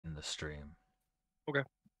the stream. Okay.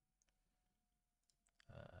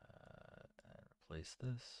 And replace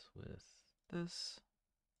this with this.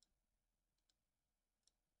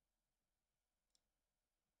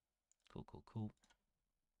 Cool.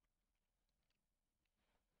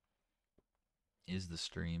 Is the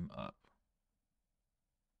stream up?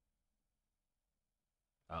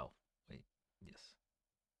 Oh, wait. Yes.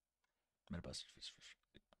 Metabuster.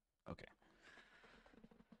 Okay.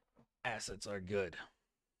 Assets are good.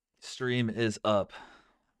 Stream is up.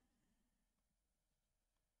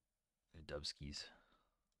 Dubskis.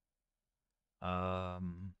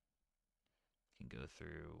 Can go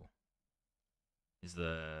through. Is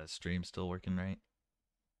the stream still working right?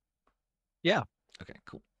 Yeah. Okay,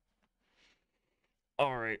 cool.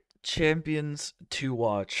 All right, champions to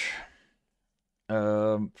watch.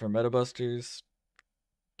 For Metabusters,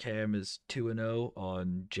 Cam is 2-0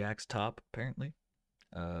 on Jack's top apparently.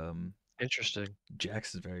 Um, Interesting.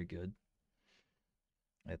 Jax is very good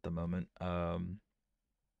at the moment.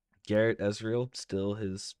 Garrett Ezreal still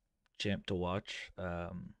his champ to watch.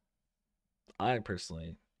 I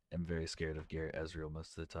personally am very scared of Garrett Ezreal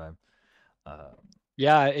most of the time.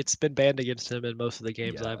 Yeah, it's been banned against him in most of the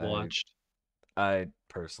games Yeah, I've watched. I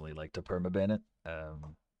personally like to permaban it.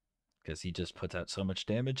 Because he just puts out so much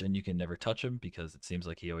damage and you can never touch him because it seems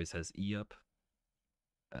like he always has E up.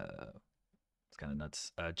 It's kind of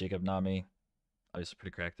nuts. Jacob Nami, obviously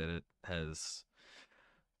pretty cracked at it, has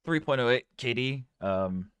 3.08 KD.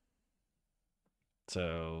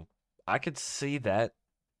 So I could see that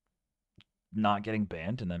not getting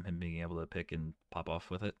banned and then him being able to pick and pop off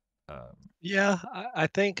with it. Yeah, I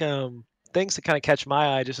think things that kind of catch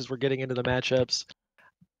my eye just as we're getting into the matchups.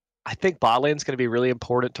 I think bot lane's going to be really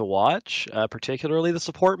important to watch, particularly the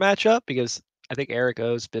support matchup, because I think Eric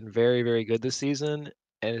O's been very, very good this season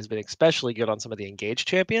and has been especially good on some of the engaged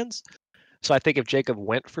champions. So I think if Jacob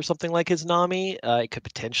went for something like his Nami, it could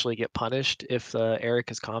potentially get punished if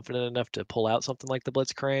Eric is confident enough to pull out something like the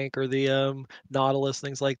Blitzcrank or the Nautilus,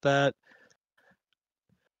 things like that.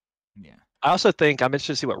 Yeah. I also think I'm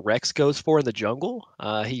interested to see what Rex goes for in the jungle.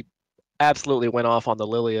 He absolutely went off on the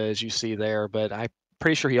Lilia, as you see there, but I'm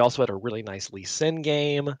pretty sure he also had a really nice Lee Sin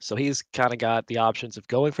game. So he's kind of got the options of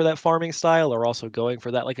going for that farming style or also going for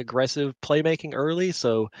that like aggressive playmaking early.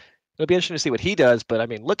 So it'll be interesting to see what he does. But I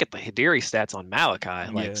mean, look at the Hidiri stats on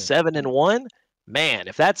Malachi, like Yeah. 7-1. Man,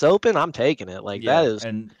 if that's open, I'm taking it. Like that Yeah. is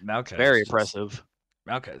And it's very Maokai's just impressive.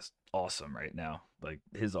 Maokai's awesome right now. Like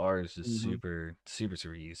his R is just Hmm.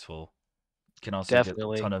 super useful. Can also get a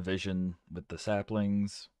Definitely. ton of vision with the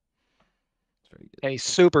saplings. It's very good. And he's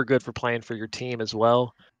super good for playing for your team as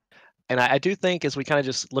well. And I do think as we kind of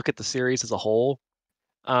just look at the series as a whole,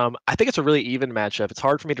 I think it's a really even matchup. It's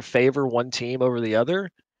hard for me to favor one team over the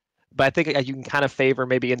other, but I think you can kind of favor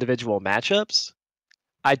maybe individual matchups.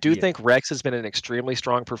 I do Yeah. think Rex has been an extremely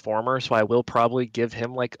strong performer, so I will probably give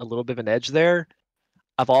him like a little bit of an edge there.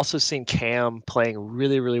 I've also seen Cam playing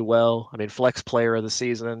really, really well. I mean, flex player of the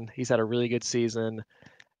season. He's had a really good season.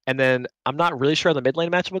 And then I'm not really sure how the mid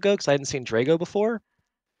lane matchup will go because I hadn't seen Drago before.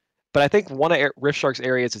 But I think one of Rift Shark's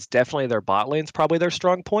areas is definitely their bot lane's probably their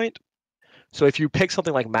strong point. So if you pick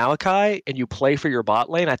something like Malachi and you play for your bot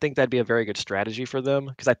lane, I think that'd be a very good strategy for them.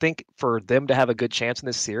 Because I think for them to have a good chance in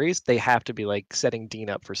this series, they have to be like setting Dean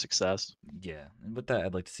up for success. Yeah. And with that,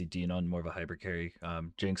 I'd like to see Dean on more of a hyper carry.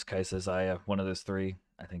 Jinx, Kai'Sa, Zaya, one of those three.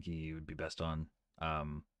 I think he would be best on.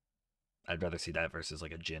 Um, I'd rather see that versus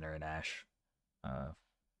like a Jhin or an Ashe. Because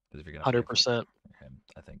if you're gonna play 100%. for him,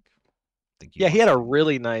 I think you Yeah, he want had a something.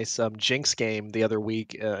 really nice Jinx game the other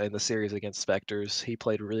week in the series against Spectres. He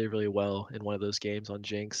played really, really well in one of those games on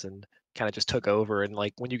Jinx and kind of just took over. And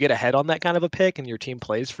like when you get ahead on that kind of a pick and your team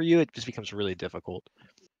plays for you, it just becomes really difficult.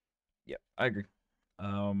 Yeah, I agree.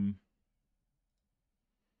 Um,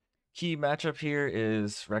 Key matchup here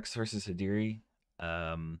is Rex versus Hadiri.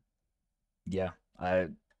 Um, yeah, I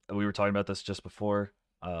we were talking about this just before.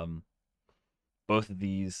 Um, both of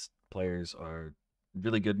these players are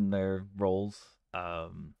really good in their roles. I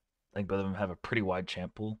think both of them have a pretty wide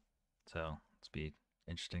champ pool, so it's be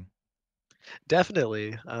interesting.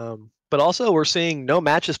 Definitely. But also, we're seeing no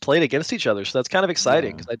matches played against each other, so that's kind of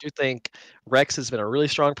exciting Yeah, because I do think Rex has been a really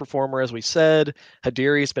strong performer, as we said.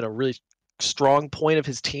 Hadiri's been a really strong point of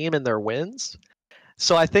his team in their wins.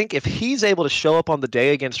 So I think if he's able to show up on the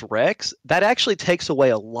day against Rex, that actually takes away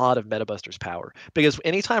a lot of Metabuster's power because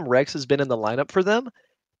anytime Rex has been in the lineup for them,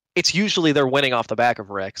 it's usually they're winning off the back of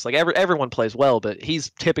Rex. Like everyone plays well, but he's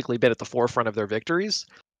typically been at the forefront of their victories.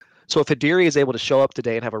 So if Adiri is able to show up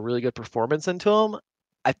today and have a really good performance into him,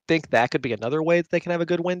 I think that could be another way that they can have a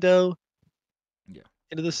good window yeah.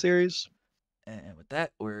 into the series. And with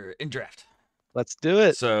that, we're in draft. Let's do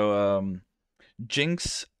it. So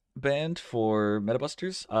Jinx banned for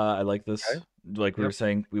Metabusters. I like Okay. this. Like we were Yep.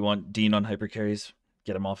 saying, we want Dean on hyper carries,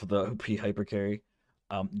 get him off of the OP hyper carry.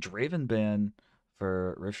 Draven ban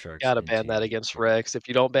for Rift Sharks Gotta ban that into against here. Rex. If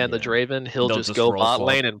you don't ban the Yeah, Draven, he'll they'll just just go roll bot swap.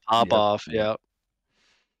 lane and pop Yep, off. yep.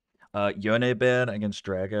 Yep. Yone ban against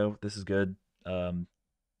Drago. This is good.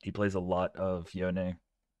 He plays a lot of Yone.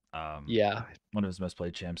 Um, Yeah. one of his most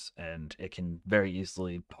played champs, and it can very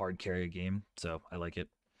easily hard carry a game. So I like it.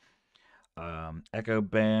 Echo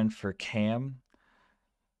ban for Cam,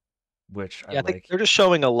 which I Yeah, I think like. they're just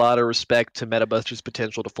showing a lot of respect to Metabuster's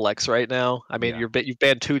potential to flex right now. I mean, Yeah, you've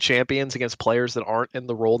banned two champions against players that aren't in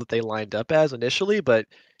the role that they lined up as initially, but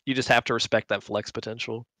you just have to respect that flex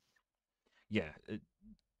potential. yeah.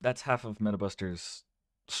 That's half of Metabuster's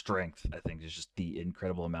strength. I think is just the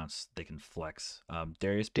incredible amounts they can flex.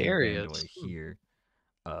 Darius being banned away Darius. here.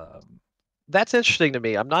 Um, That's interesting to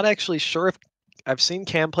me. I'm not actually sure if I've seen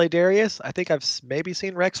Cam play Darius. I think I've maybe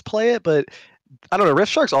seen Rex play it, but I don't know.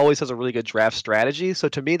 Rift Sharks always has a really good draft strategy, so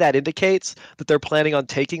to me that indicates that they're planning on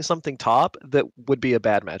taking something top that would be a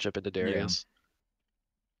bad matchup into yeah. Darius.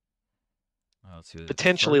 Let's see.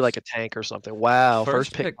 Potentially like a tank or something. Wow, first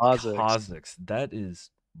First pick pick Kha'Zix. Kha'Zix. That is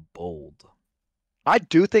bold. I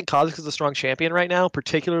do think Kha'Zix is a strong champion right now,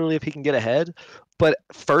 particularly if he can get ahead. But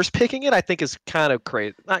first picking it, I think is kind of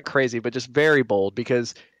crazy. Not crazy, but just very bold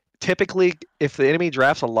because typically, if the enemy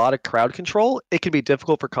drafts a lot of crowd control, it can be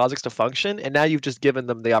difficult for Kha'Zix to function. And now you've just given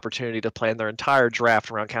them the opportunity to plan their entire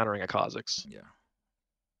draft around countering a Kha'Zix. Yeah.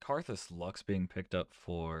 Karthus Lux being picked up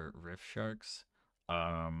for Rift Sharks.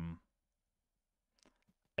 Um,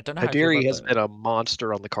 I don't know how I feel Hadiri about has the. been a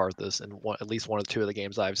monster on the Karthus in at least one or two of the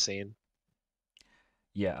games I've seen.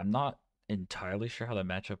 Yeah, I'm not entirely sure how the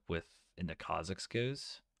matchup with into Kha'Zix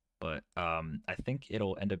goes, but I think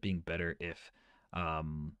it'll end up being better if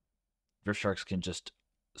um, Rift Sharks can just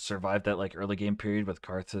survive that like early game period with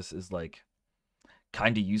Karthus is like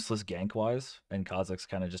kind of useless gank wise, and Kha'Zix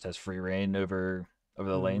kind of just has free reign over the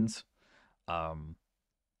Mhm. lanes. Um,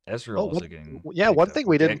 Ezreal Oh, also getting yeah, picked one up. thing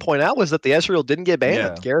we didn't point out was that the Ezreal didn't get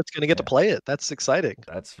banned. Yeah, Garrett's going to get to yeah, play it. That's exciting.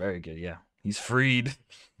 that's very good. Yeah, he's freed,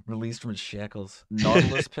 released from his shackles.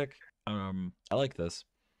 Nautilus pick. I like this.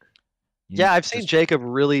 You Yeah, I've seen just Jacob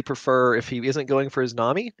really prefer if he isn't going for his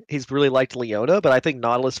Nami. He's really liked Leona, but I think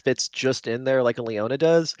Nautilus fits just in there like a Leona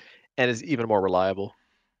does and is even more reliable.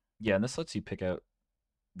 yeah, and this lets you pick out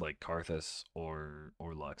like Karthus or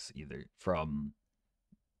Lux either from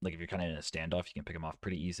like if you're kind of in a standoff, you can pick him off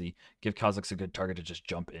pretty easy. Give Kha'Zix a good target to just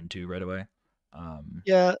jump into right away. Um,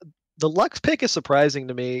 Yeah, the Lux pick is surprising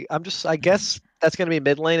to me. I guess that's going to be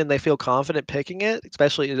mid lane and they feel confident picking it,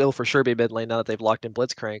 especially it'll for sure be mid lane now that they've locked in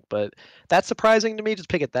Blitzcrank, but that's surprising to me just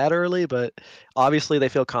pick it that early, but obviously they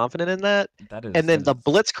feel confident in that. And then that the is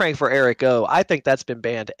Blitzcrank for Eric O, I think that's been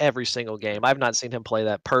banned every single game. I've not seen him play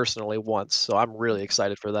that personally once, so I'm really yeah.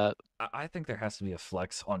 excited for that. I think there has to be a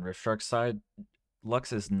flex on Rift Shark's side.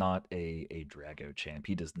 Lux is not a Drago champ.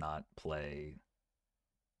 He does not play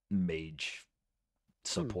mage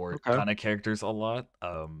support Okay. kind of characters a lot.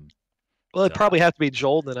 Well, it'd So probably have to be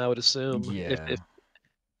Joel then, I would assume. If yeah,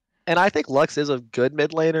 and I think Lux is a good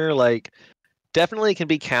mid laner. Like definitely can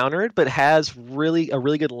be countered, but has really a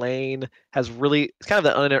really good lane. Has really it's kind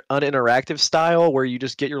of the uninteractive style where you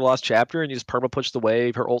just get your lost chapter and you just perma push the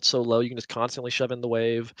wave. Her ult's so low you can just constantly shove in the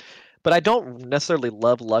wave. But I don't necessarily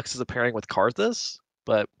love Lux as a pairing with Karthus.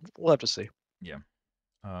 But we'll have to see. yeah.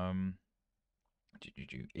 Um,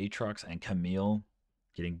 Aatrox and Camille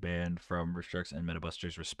getting banned from Rift Sharks and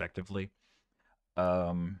Metabusters respectively.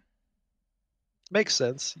 Um, Makes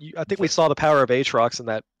sense. I think we the saw the power of Aatrox in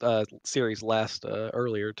that series last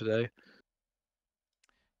earlier today.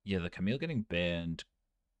 yeah, the Camille getting banned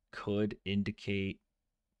could indicate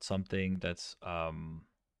something that's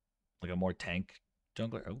like a more tank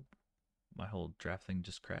jungler. Oh, my whole draft thing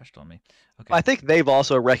just crashed on me. Okay. I think they've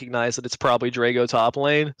also recognized that it's probably Drago top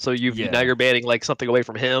lane. So now Yeah. you're banning like something away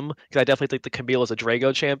from him because I definitely think the Camille is a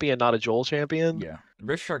Drago champion, not a Joel champion. Yeah.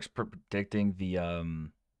 Rift Sharks predicting the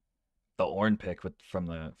Orn pick with from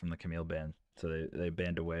the Camille ban. So they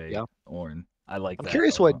banned away Yeah, Orn. I like I'm that a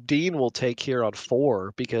curious lot. what Dean will take here on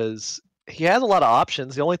 4 because he has a lot of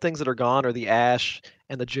options. The only things that are gone are the Ash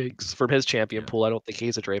and the Jinx from his champion Yeah. pool. I don't think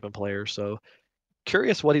he's a Draven player, so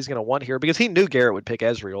curious what he's going to want here because he knew Garrett would pick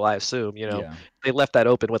Ezreal. I assume Yeah. they left that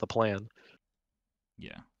open with a plan.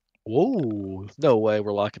 Yeah. Whoa, no way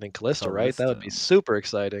we're locking in Callista, right? That would be Callisto. super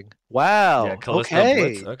exciting. Yeah, Wow. Callisto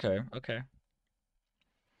Blitz. Okay. Okay. Okay.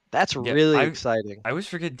 That's Yeah, really exciting. I always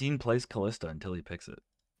forget Dean plays Callisto until he picks it.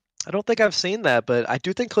 I don't think I've seen that, but I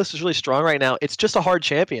do think Kalista's really strong right now. It's just a hard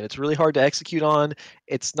champion. It's really hard to execute on.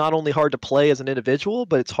 It's not only hard to play as an individual,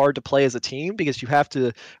 but it's hard to play as a team because you have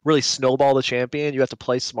to really snowball the champion. You have to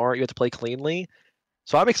play smart. You have to play cleanly.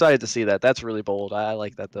 So I'm excited to see that. That's really bold. I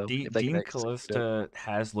like that though. If they can Dean execute it. Calista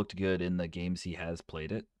has looked good in the games he has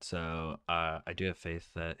played it, so I do have faith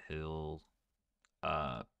that he'll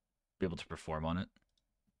uh, be able to perform on it.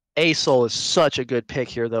 ASOL is such a good pick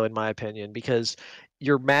here, though, in my opinion, because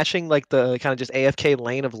you're matching like the kind of just AFK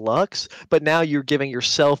lane of Lux, but now you're giving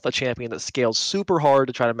yourself a champion that scales super hard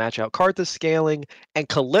to try to match out Karthus scaling. And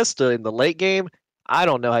Callista in the late game, I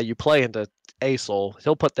don't know how you play into ASOL.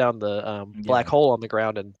 He'll put down the black Yeah, hole on the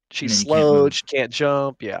ground, and and she's then you can't slowed, move. she can't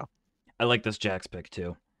jump. Yeah. I like this Jax pick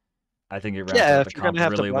too. I think it rounds Yeah, out if the you're going comp to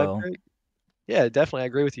have to really blind well. pick, yeah, definitely. I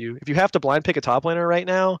agree with you. If you have to blind pick a top laner right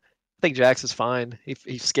now, I think Jax is fine.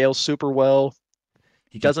 He scales super well.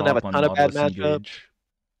 He can Doesn't follow have a up on ton of bad Nautilus matchups. engage.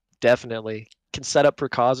 Definitely. Can set up for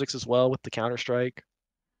Kha'Zix as well with the Counter Strike.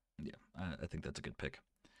 Yeah, I think that's a good pick.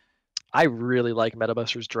 I really like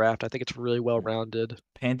Metabuster's draft. I think it's really well rounded.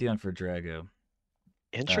 Pantheon for Drago.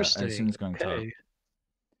 I assume Interesting. it's going top. Okay.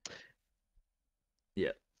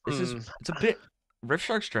 Yeah, Hmm. it's a bit. Rift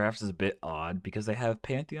Sharks drafts is a bit odd because they have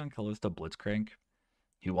Pantheon, Callista, Blitzcrank,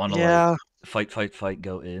 who want to Yeah. like fight,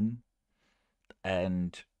 go in,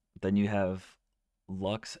 and then you have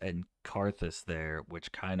Lux and Karthus there,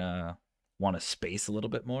 which kind of want to space a little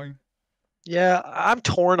bit more. Yeah. I'm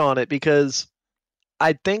torn on it because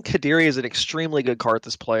I think Kadiri is an extremely good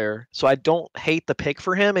Karthus player. So I don't hate the pick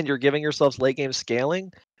for him, and you're giving yourselves late game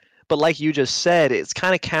scaling. But like you just said, it's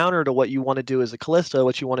kind of counter to what you want to do as a Callisto,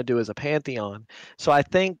 what you want to do as a Pantheon. So I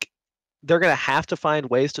think they're going to have to find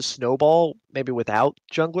ways to snowball, maybe without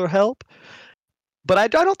jungler help. But I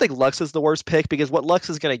don't think Lux is the worst pick because what Lux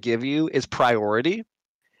is going to give you is priority,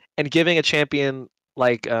 and giving a champion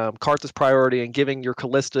like Karthus priority and giving your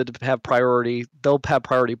Callista to have priority, they'll have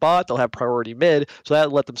priority bot, they'll have priority mid, so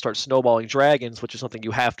that'll let them start snowballing dragons, which is something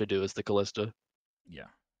you have to do as the Callista. Yeah,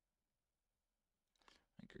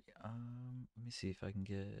 I agree. Let me see if I can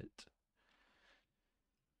get.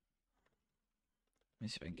 Let me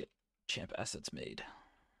see if I can get champ assets made.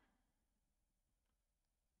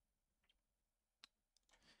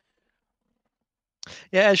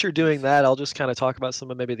 Yeah, as you're Let me doing see. that, I'll just kind of talk about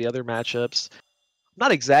some of maybe the other matchups. I'm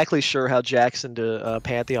not exactly sure how Jackson to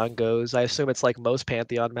Pantheon goes. I assume it's like most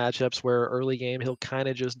Pantheon matchups where early game he'll kind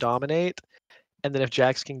of just dominate. And then if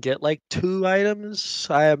Jax can get like 2 items,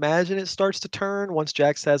 I imagine it starts to turn once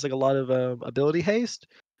Jax has like a lot of ability haste.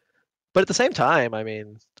 But at the same time, I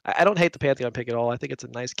mean, I don't hate the Pantheon pick at all. I think it's a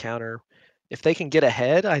nice counter. If they can get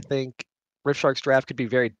ahead, I think Rift Shark's draft could be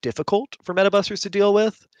very difficult for Metabusters to deal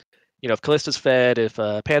with. You know, if Callista's fed, if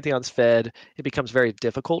Pantheon's fed, it becomes very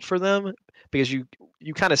difficult for them because you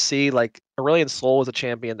kind of see like Aurelion Sol is a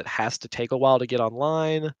champion that has to take a while to get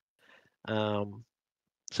online. Um,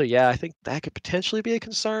 so yeah, I think that could potentially be a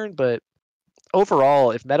concern, but overall,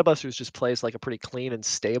 if Metabusters just plays like a pretty clean and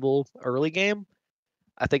stable early game,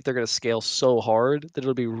 I think they're going to scale so hard that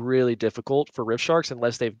it'll be really difficult for Rift Sharks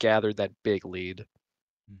unless they've gathered that big lead.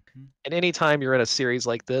 Mm-hmm. And anytime you're in a series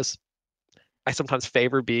like this, I sometimes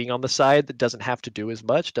favor being on the side that doesn't have to do as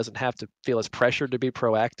much, doesn't have to feel as pressured to be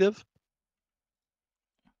proactive.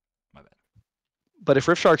 My bad. But if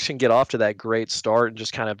Rift Sharks can get off to that great start and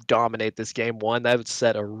just kind of dominate this game one, that would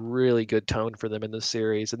set a really good tone for them in this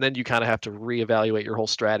series. And then you kind of have to reevaluate your whole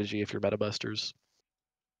strategy if you're Metabusters.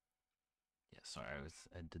 Yeah, sorry,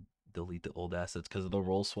 I had to delete the old assets because of the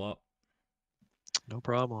role swap. No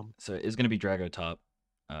problem. So it's gonna be Drago top.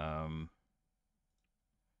 Um,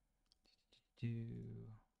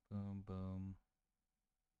 boom, boom.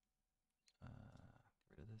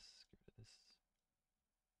 Get rid of this. Get rid of this.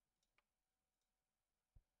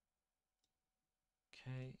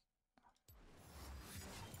 Okay.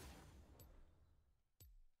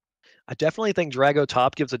 I definitely think Drago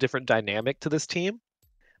top gives a different dynamic to this team.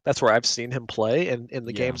 That's where I've seen him play. And in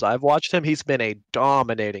the Yeah. games I've watched him, he's been a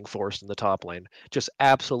dominating force in the top lane, just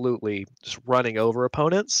absolutely just running over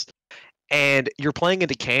opponents. And you're playing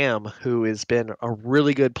into Cam, who has been a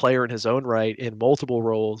really good player in his own right in multiple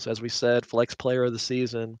roles, as we said, flex player of the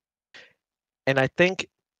season. And I think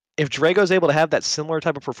if Drago's able to have that similar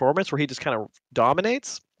type of performance where he just kind of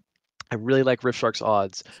dominates, I really like Rift Shark's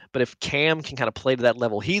odds. But if Cam can kind of play to that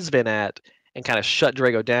level he's been at and kind of shut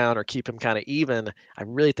Drago down or keep him kind of even, I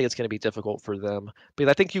really think it's going to be difficult for them. Because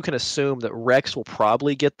I think you can assume that Rex will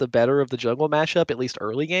probably get the better of the jungle matchup, at least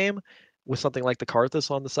early game, with something like the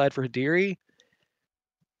Karthus on the side for Hadiri.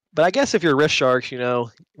 But I guess if you're Rift Sharks,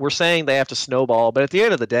 we're saying they have to snowball. But at the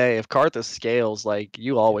end of the day, if Karthus scales, like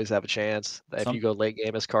you Yeah. always have a chance if you Some go late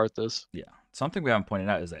game as Karthus. yeah. Something we haven't pointed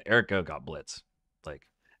out is that Eric Go got blitz. Like,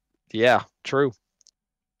 Yeah, true.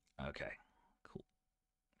 okay, cool.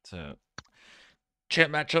 So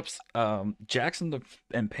champ matchups. Jackson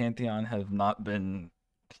and Pantheon have not been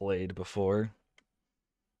played before.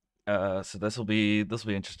 So this will be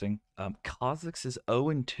interesting. Kha'Zix is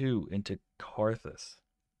 0-2 into Karthus.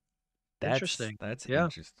 That's Interesting. that's Yeah.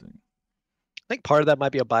 interesting. I think part of that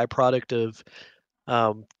might be a byproduct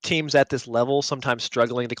of teams at this level sometimes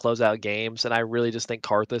struggling to close out games, and I really just think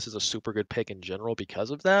Karthus is a super good pick in general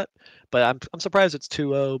because of that. But I'm surprised it's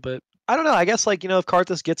 2-0, but I don't know. I guess if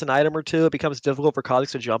Karthus gets an item or two, it becomes difficult for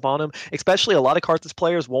Kha'Zix to jump on him. Especially a lot of Karthus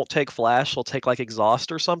players won't take Flash; they'll take like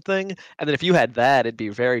Exhaust or something. And then if you had that, it'd be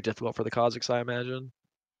very difficult for the Kha'Zix, I imagine.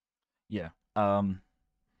 Yeah.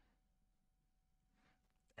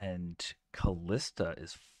 And Callista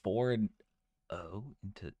is 4-0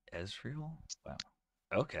 into Ezreal. Wow.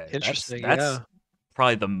 Okay, that's Interesting, that's yeah.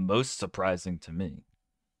 probably the most surprising to me.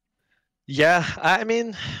 Yeah, I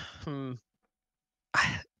mean, hmm.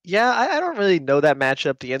 Yeah, I don't really know that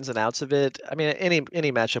matchup, the ins and outs of it. I mean,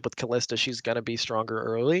 any matchup with Callista, she's gonna be stronger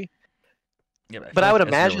early. Yeah, but I But feel I like would Ezreal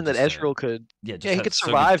imagine that just Ezreal could, yeah, yeah, just he have could so good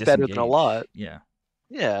survive better than a lot. disengage. Yeah.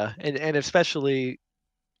 Yeah, and especially,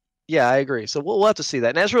 yeah, I agree. So we'll have to see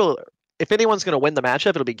that. And Ezreal, if anyone's gonna win the matchup,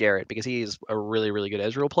 it'll be Garrett because he's a really really good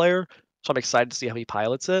Ezreal player. So I'm excited to see how he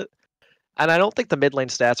pilots it. And I don't think the mid lane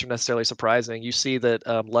stats are necessarily surprising. You see that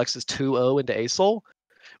Lux is 2-0 into Asol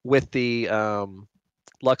with the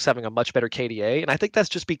Lux having a much better KDA, and I think that's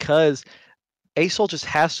just because Asol just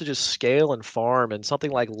has to just scale and farm, and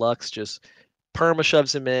something like Lux just perma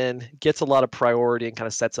shoves him in, gets a lot of priority, and kind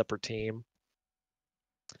of sets up her team.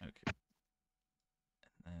 Okay.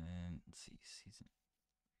 And let's see season.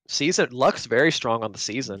 Season Lux very strong on the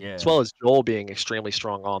season, as Yeah. well as Joel being extremely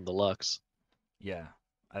strong on the Lux. Yeah.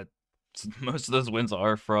 I, most of those wins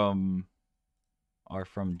are from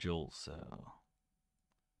Jules, so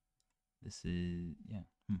this is yeah.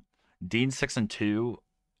 Dean 6-2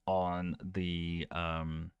 on the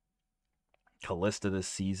Callista this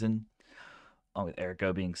season. With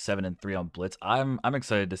Erico being 7-3 on Blitz. I'm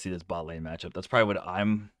excited to see this bot lane matchup. That's probably what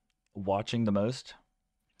I'm watching the most.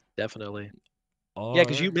 Definitely. Yeah,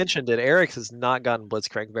 because you Or mentioned it. Eric has not gotten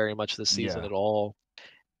Blitzcrank very much this season yeah. at all.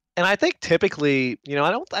 And I think typically,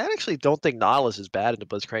 I actually don't think Nautilus is bad into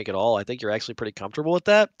Blitzcrank at all. I think you're actually pretty comfortable with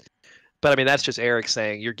that. But I mean, that's just Eric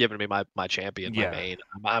saying, "You're giving me my champion, my Yeah. main.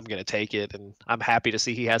 I'm gonna take it," and I'm happy to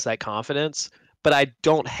see he has that confidence. But I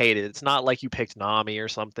don't hate it. It's not like you picked Nami or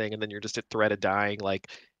something, and then you're just at threat of dying.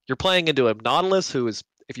 Like you're playing into a Nautilus who is,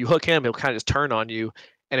 if you hook him, he'll kind of just turn on you.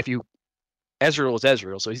 And if you Ezreal is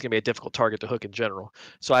Ezreal, so he's gonna be a difficult target to hook in general.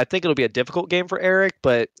 So I think it'll be a difficult game for Eric.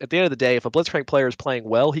 But at the end of the day, if a Blitzcrank player is playing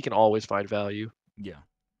well, he can always find value. Yeah.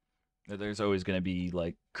 There's always gonna be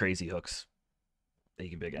like crazy hooks that you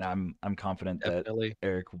can pick. And I'm confident that Definitely.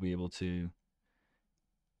 Eric will be able to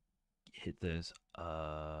hit those.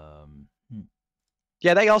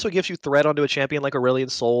 Yeah, that also gives you threat onto a champion like Aurelion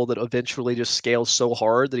Sol that eventually just scales so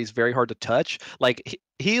hard that he's very hard to touch. Like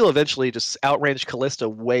he'll eventually just outrange Callista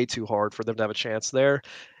way too hard for them to have a chance there.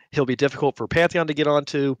 He'll be difficult for Pantheon to get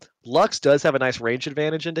onto. Lux does have a nice range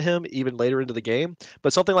advantage into him even later into the game,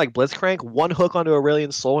 but something like Blitzcrank, one hook onto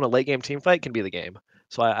Aurelion Sol in a late game team fight can be the game.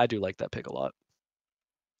 So I do like that pick a lot.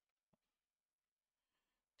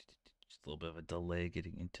 Just a little bit of a delay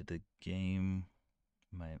getting into the game.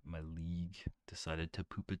 My league decided to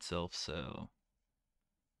poop itself, so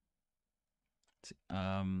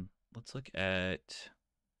let's look at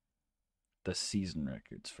the season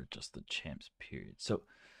records for just the champs period. So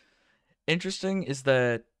interesting is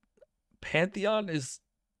that Pantheon is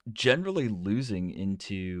generally losing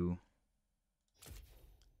into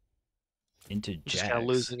Just kind of Jags.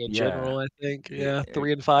 losing in Yeah. general, I think. It, Yeah, it,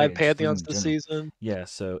 3-5 just losing Pantheons in this general. season. Yeah,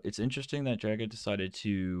 so it's interesting that Draga decided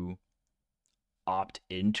to opt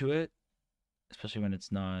into it, especially when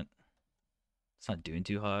it's not doing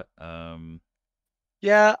too hot.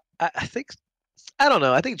 Yeah, I think I don't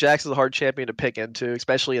know. I think Jax is a hard champion to pick into,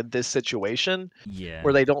 especially in this situation Yeah.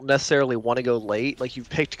 where they don't necessarily want to go late. Like you've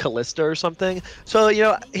picked Callista or something. So,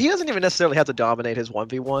 he doesn't even necessarily have to dominate his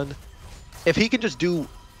 1v1. If he can just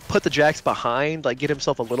put the Jax behind, like get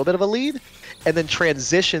himself a little bit of a lead, and then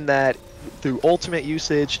transition that through ultimate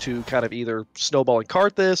usage to kind of either snowballing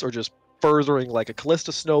Karthus or just furthering like a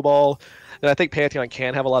Callista snowball, then I think Pantheon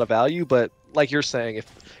can have a lot of value. But like you're saying, if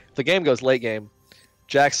the game goes late game,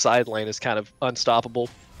 Jack's side lane is kind of unstoppable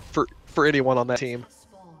for anyone on that team.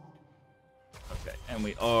 Okay. And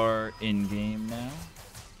we are in game now.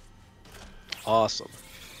 Awesome.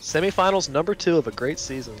 Semifinals number 2 of a great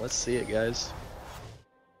season. Let's see it, guys.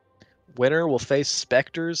 Winner will face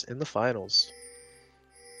Spectres in the finals.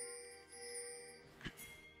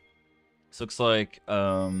 This looks like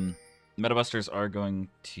Metabusters are going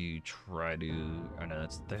to try to. Oh no,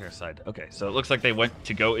 that's their side. Okay, so it looks like they went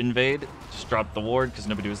to go invade, just dropped the ward because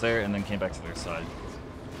nobody was there, and then came back to their side.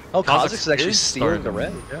 Oh, Kha'Zix is actually is stealing the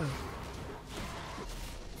starting. red. Yeah.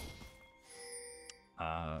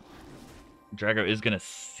 Drago is gonna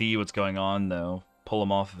see what's going on though. Pull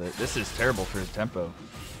him off of it. This is terrible for his tempo.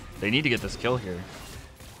 They need to get this kill here.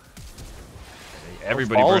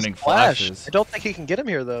 Everybody Ball's burning flash. flashes. I don't think he can get him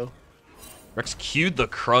here though. Rex queued the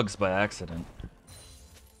Krugs by accident.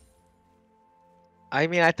 I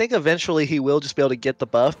mean, I think eventually he will just be able to get the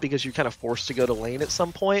buff because you're kind of forced to go to lane at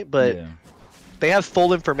some point, but Yeah. they have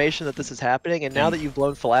full information that this is happening, and now And- that you've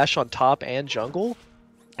blown flash on top and jungle,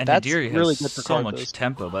 And that's Hadiri really has good for so much Karthus.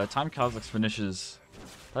 tempo. By the time Kha'Zix finishes,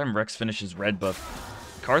 by the time Rex finishes red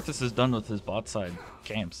buff, Karthus is done with his bot side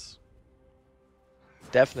camps.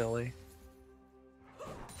 Definitely.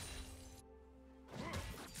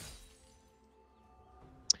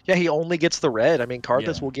 Yeah, he only gets the red. I mean,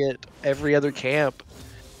 Karthus Yeah. will get every other camp.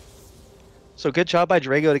 So good job by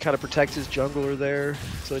Drago to kind of protect his jungler there,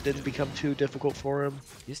 so it didn't become too difficult for him.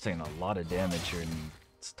 He's taking a lot of damage here in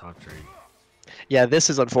this top trade. Yeah, this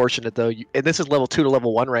is unfortunate though, and this is level 2 to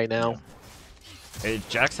level 1 right now. If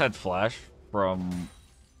Jax had flash from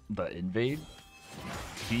the invade,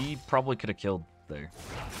 he probably could have killed there.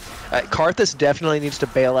 Karthus definitely needs to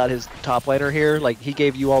bail out his top laner here. Like, he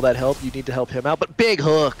gave you all that help, you need to help him out. But big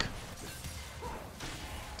hook!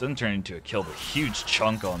 Doesn't turn into a kill, but huge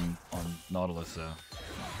chunk on Nautilus though.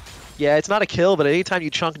 Yeah, it's not a kill, but anytime you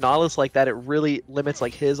chunk Nautilus like that, it really limits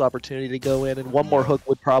like his opportunity to go in. And one more hook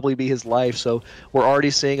would probably be his life. So we're already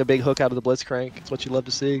seeing a big hook out of the Blitzcrank. It's what you love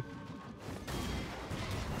to see.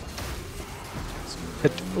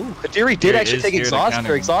 Ooh, Hadiri did Here actually is take here to exhaust. counter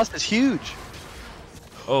Their him. exhaust is huge.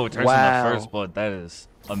 Oh, it turns Wow. into first blood. That is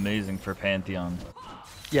amazing for Pantheon.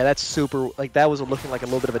 Yeah, that's super. Like, that was looking like a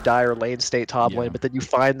little bit of a dire lane state top Yeah. lane, but then you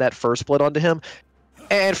find that first blood onto him.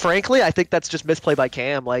 And frankly, I think that's just misplay by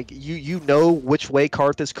Cam. Like, you know which way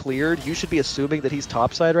Karthus cleared. You should be assuming that he's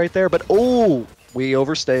topside right there. But, oh, we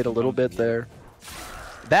overstayed a little bit there.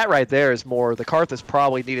 That right there is more, the Karthus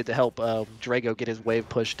probably needed to help Drago get his wave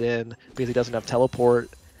pushed in because he doesn't have teleport.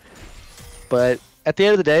 But at the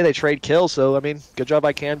end of the day, they trade kills. So, I mean, good job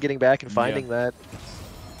by Cam getting back and finding that.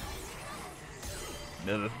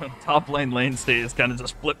 Yeah, the top lane state is kind of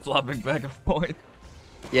just flip-flopping back and forth.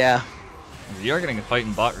 Yeah. You are getting a fight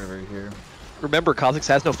in bot river here. Remember, Kha'Zix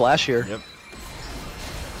has no flash here. Yep.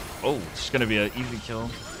 Oh, it's gonna be an easy kill.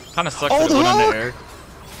 Kind of sucks Oh, that it the went on hook! the air.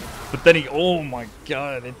 But then he, oh my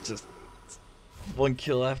god, it just one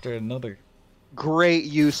kill after another. Great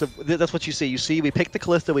use of that's what you see. You see, we picked the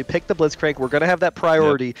Kalista, we picked the Blitzcrank. We're gonna have that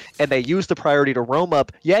priority, and they use the priority to roam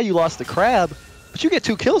up. Yeah, you lost the crab, but you get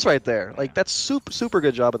 2 kills right there. Like, that's super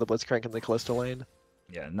good job of the Blitzcrank in the Kalista lane.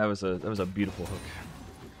 Yeah, and that was a beautiful hook.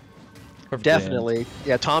 Perfect Definitely.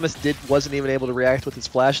 Yeah, Thomas wasn't even able to react with his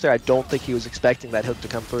flash there. I don't think he was expecting that hook to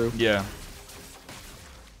come through. Yeah.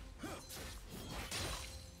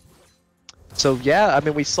 So yeah, I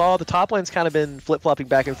mean, we saw the top lane's kind of been flip-flopping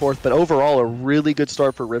back and forth, but overall a really good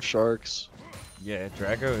start for Rift Sharks. Yeah,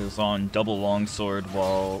 Drago is on double longsword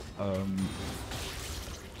while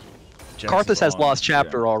Jax Karthus is has on- lost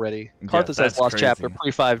chapter yeah. already. Yeah, Karthus has that's lost chapter crazy.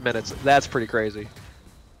 pre-5 minutes. That's pretty crazy.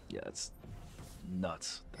 Yeah, it's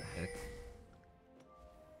nuts. What the heck?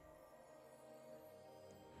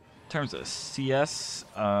 In terms of CS,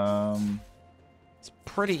 it's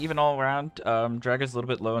pretty even all around. Dragon's a little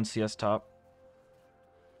bit low in CS top,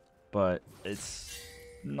 but it's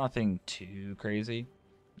nothing too crazy.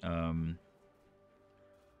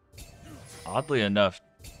 Oddly enough,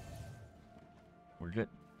 we're good.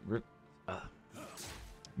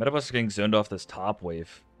 Metabus is getting zoned off this top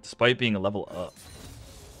wave, despite being a level up.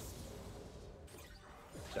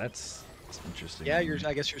 That's interesting. Yeah,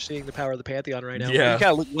 I guess you're seeing the power of the Pantheon right now. Yeah. You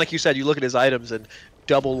kind of, like you said, you look at his items and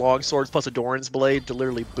double long swords plus a Doran's blade to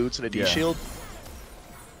literally boots and a D Yeah. shield.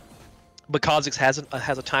 But Kha'Zix has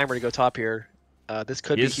a timer to go top here. This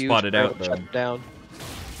could He be is huge. spotted They're out, able to shut though. him down.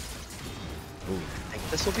 Ooh. I think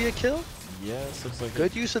this will be a kill. Yes, looks like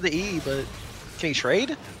Good use of the E, but can he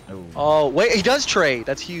trade? Oh, Oh wait, he does trade.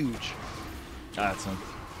 That's huge. that's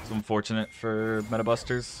unfortunate for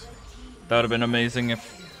Metabusters. That would have been amazing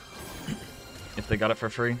if they got it for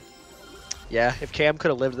free. Yeah, if Cam could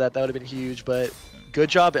have lived that, that would have been huge. But good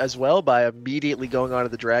job as well by immediately going onto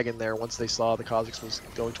the dragon there once they saw the Kha'Zix was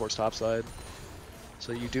going towards topside.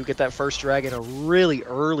 So you do get that first dragon, a really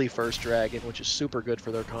early first dragon, which is super good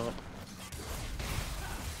for their comp.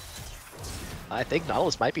 I think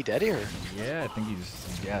Nautilus might be dead here. Yeah, I think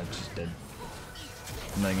just dead.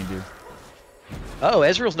 Nothing you can do. Oh,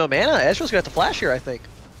 Ezreal's no mana. Ezreal's gonna have to flash here, I think.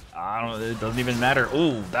 I don't know. It doesn't even matter.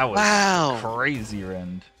 Oh, that was crazy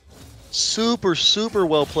rend. Super, super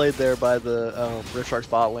well played there by the Rift Sharks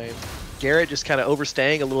bot lane. Garrett just kind of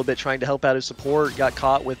overstaying a little bit, trying to help out his support. Got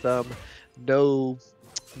caught with no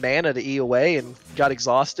mana to E away and got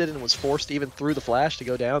exhausted and was forced even through the flash to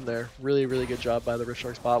go down there. Really, really good job by the Rift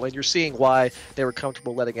Sharks bot lane. You're seeing why they were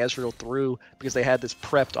comfortable letting Ezreal through, because they had this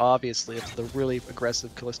prepped, obviously. It's the really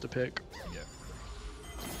aggressive Kalista pick. Yeah.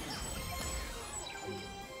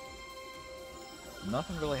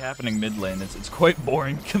 Nothing really happening mid lane. It's quite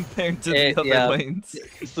boring compared to the other lanes.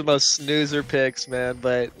 It's the most snoozer picks, man.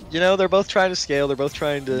 But, you know, they're both trying to scale. They're both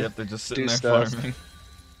trying to they're just sitting do there stuff. farming.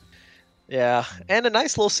 Yeah, and a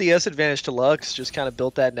nice little CS advantage to Lux. Just kind of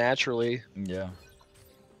built that naturally. Yeah.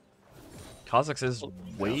 Kha'Zix is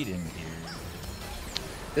waiting here.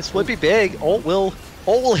 This would be big. Ult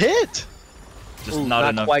will hit. Just not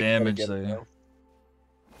enough damage there.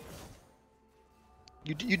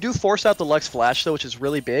 You do force out the Lux flash though, which is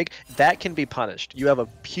really big. That can be punished. You have a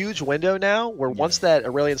huge window now where once that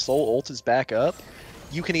Aurelion Soul ult is back up,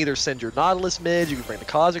 you can either send your Nautilus mid, you can bring the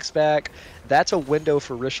Kha'Zix back. That's a window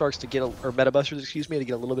for Rift Sharks to get, or Metabusters, excuse me, to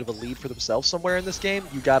get a little bit of a lead for themselves somewhere in this game.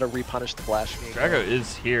 You got to repunish the flash game. Drago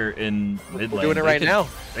is here in mid lane. We're doing it right now.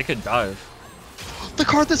 They could dive. The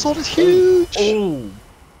Karthus ult is huge! Oh!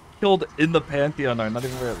 Killed in the Pantheon, not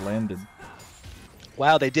even where it landed.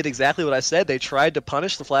 Wow, they did exactly what I said. They tried to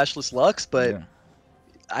punish the flashless Lux, but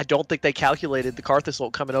I don't think they calculated the Karthus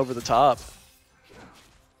ult coming over the top.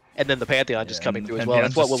 And then the Pantheon just coming through as well.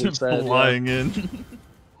 That's what we said. Flying in.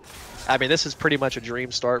 I mean, this is pretty much a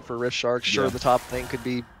dream start for Rift Sharks. Sure, the top lane could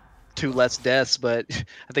be 2 less deaths, but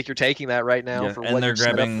I think you're taking that right now for what they're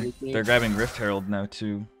grabbing Rift Herald now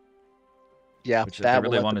too. Yeah, which they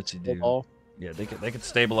really wanted to do. Yeah, they could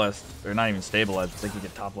stabilize, or not even stabilize, but they could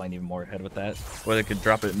get top lane even more ahead with that. Or they could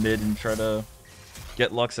drop it mid and try to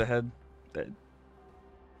get Lux ahead.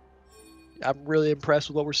 I'm really impressed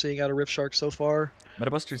with what we're seeing out of Rift Sharks so far.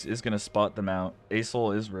 Metabusters is going to spot them out.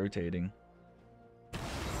 Asol is rotating. We'll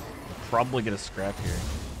probably get a scrap here.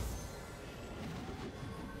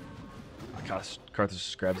 Oh gosh, Karthus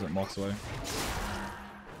just grabs it and walks away.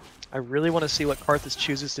 I really want to see what Karthus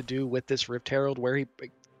chooses to do with this Rift Herald, where he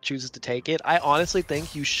chooses to take it. I honestly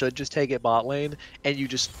think you should just take it bot lane, and you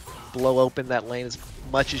just blow open that lane as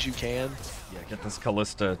much as you can. Yeah, get this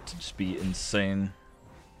Kalista to just be insane.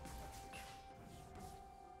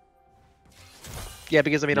 Yeah,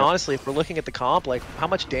 because, I mean, honestly, if we're looking at the comp, like, how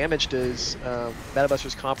much damage does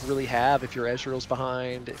Metabusters comp really have if your Ezreal's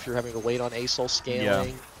behind, if you're having to wait on Asol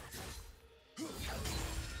scaling? Yeah.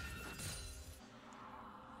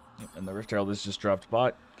 And the Rift Herald is just dropped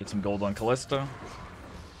bot. Get some gold on Kalista.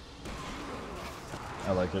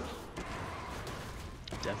 I like it.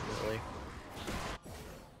 Definitely.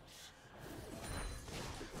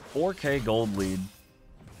 4K gold lead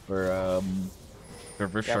for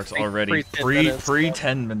Rift Sharks already. Pre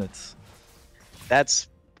 10 minutes. That's,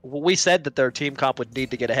 we said that their team comp would need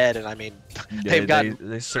to get ahead, and I mean,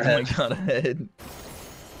 they certainly got ahead.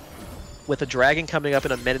 With a dragon coming up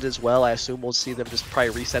in a minute as well, I assume we'll see them just probably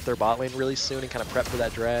reset their bot lane really soon and kind of prep for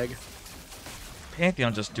that drag.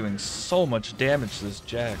 Pantheon just doing so much damage to this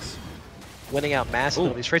Jax. Winning out massively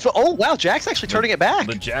on these trades. But, oh, wow, Jax actually turning it back.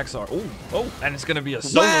 The Jax are... and it's going to be a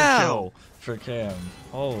solo kill for Cam.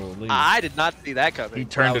 Holy. I did not see that coming. He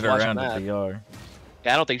turned it around at DR.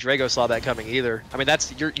 Yeah, I don't think Drago saw that coming either. I mean,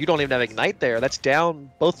 that's you don't even have Ignite there. That's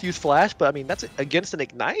down both use Flash, but I mean, that's against an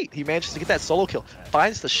Ignite. He manages to get that solo kill.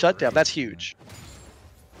 Finds the shutdown. That's huge.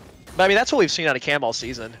 But I mean, that's what we've seen out of Cam all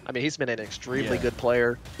season. I mean, he's been an extremely good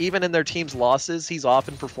player. Even in their team's losses, he's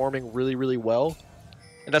often performing really, really well.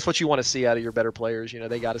 And that's what you want to see out of your better players. You know,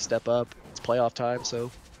 they got to step up. It's playoff time, so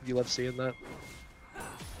you love seeing that.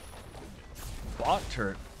 Bot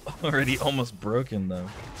turret already almost broken, though.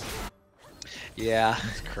 Yeah,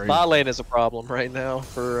 bot lane is a problem right now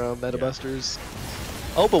for Metabusters.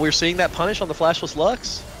 Oh, but we're seeing that punish on the flashless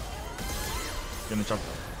Lux. Gonna jump.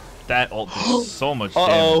 That ult did so much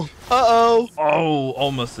damage. Oh,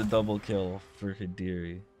 almost a double kill for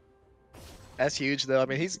Hidiri. That's huge, though. I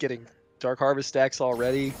mean, he's getting Dark Harvest stacks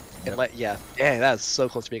already. And yeah, that's so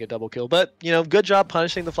close to being a double kill. But, you know, good job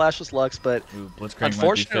punishing the flashless Lux, but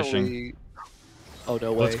unfortunately... Oh,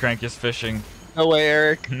 no way. Blitzcrank is fishing. No way,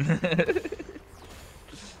 Eric.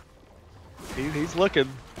 He's looking,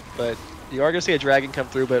 but you are going to see a dragon come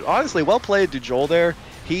through. But honestly, well played, Dujol there.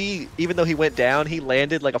 even though he went down, he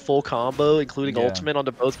landed like a full combo, including Yeah. ultimate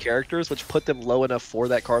onto both characters, which put them low enough for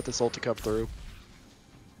that Karthus ult to come through.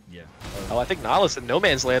 Yeah. Oh, I think Nihilus in no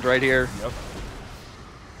man's land right here. Yep.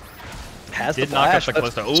 Has Did the knock up flash. the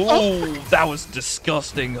Callisto. Ooh, that was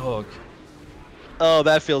disgusting hook. Oh,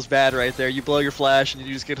 that feels bad right there. You blow your flash and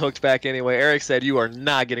you just get hooked back anyway. Eric said, "You are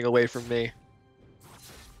not getting away from me."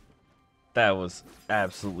 That was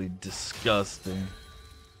absolutely disgusting.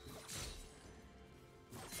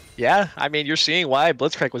 Yeah, I mean, you're seeing why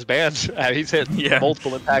Blitzcrank was banned. He's hit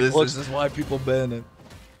multiple impact hooks. This is why people ban it.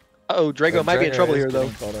 Uh-oh, Drago might be in trouble here, though.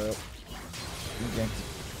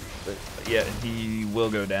 But yeah, he will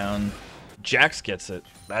go down. Jax gets it.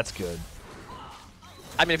 That's good.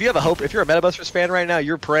 I mean, if you have a hope, if you're a MetaBusters fan right now,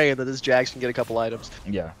 you're praying that this Jax can get a couple items.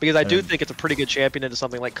 Yeah. Because I do think it's a pretty good champion into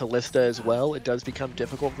something like Callista as well. It does become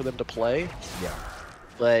difficult for them to play. Yeah.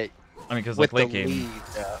 But I mean, because with like the lead,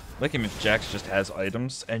 yeah. late game, if Jax just has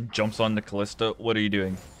items and jumps on the Callista, what are you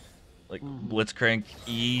doing? Like Blitzcrank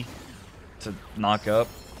E to knock up,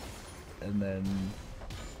 and then.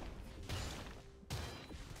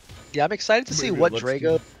 Yeah, I'm excited to see Maybe what let's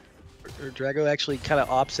Drago actually kind of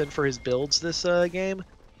opts in for his builds this game.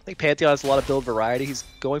 I think Pantheon has a lot of build variety. He's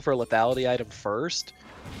going for a lethality item first,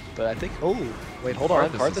 but I think wait, hold on,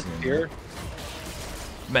 Karthus is here.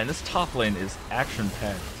 Man, this top lane is action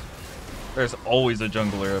packed. There's always a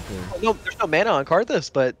jungler up here. No, there's no mana on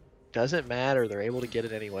Karthus, but doesn't matter. They're able to get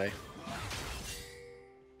it anyway.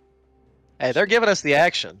 Hey, they're giving us the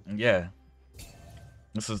action. Yeah.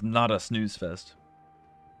 This is not a snooze fest.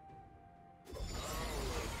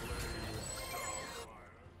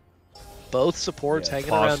 Both supports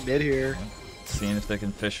hanging around mid here. Seeing if they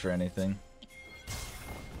can fish for anything.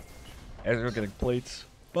 Ezreal getting plates,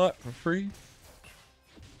 but for free.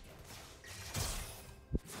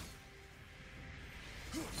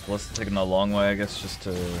 Plus taking a long way, I guess, just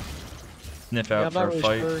to sniff out for a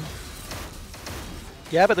fight. Sure.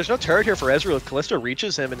 Yeah, but there's no turret here for Ezreal. If Callisto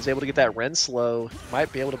reaches him and is able to get that Ren slow,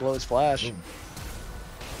 might be able to blow his flash. Ooh.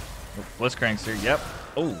 Blitzcrank's here. Yep.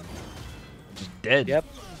 Oh, just dead. Yep.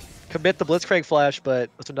 Commit the Blitzcrank flash, but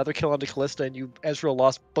it's another kill onto Callista, and Ezreal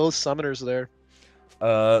lost both summoners there.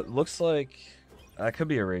 Looks like that could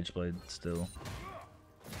be a Rage Blade still.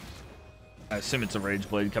 I assume it's a Rage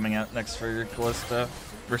Blade coming out next for your Callista.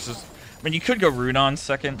 Versus, I mean, you could go Rune on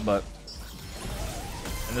second, but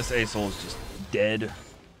and this Ace-Hole is just dead.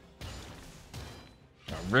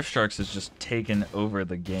 Rift Sharks has just taken over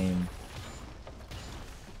the game.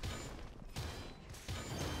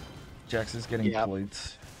 Jax is getting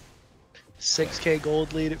plates. 6k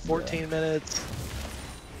gold lead at 14 minutes.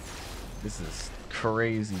 This is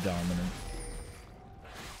crazy dominant.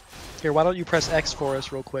 Here, why don't you press X for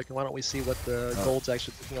us real quick, and why don't we see what the gold's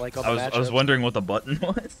actually looking like on the matchup? I was wondering what the button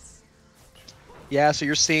was. Yeah, so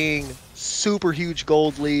you're seeing super huge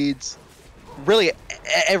gold leads, really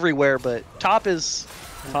everywhere, but top is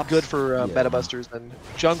good for MetaBusters, and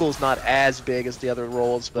jungle's not as big as the other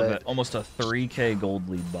roles, but almost a 3k gold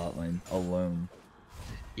lead bot lane alone.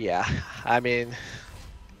 Yeah, I mean,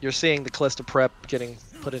 you're seeing the Callisto prep getting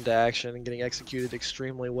put into action and getting executed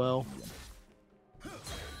extremely well. I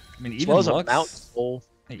mean, even Lux,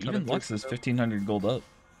 even Lux is 1,500 gold up.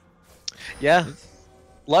 Yeah,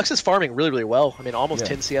 Lux is farming really, really well. I mean, almost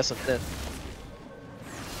 10 CS a minute.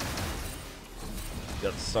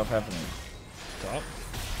 Got stuff happening. Top.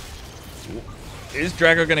 Is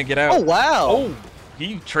Drago gonna get out? Oh wow! Oh,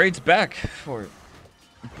 he trades back for it.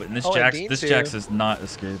 But this Jax is not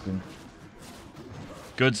escaping.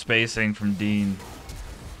 Good spacing from Dean.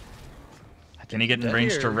 Can he get in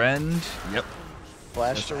range to rend? Yep.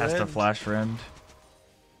 Flash to has to flash rend.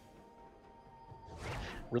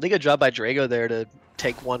 Really good job by Drago there to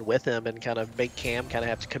take one with him and kind of make Cam kind of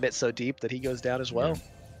have to commit so deep that he goes down as well.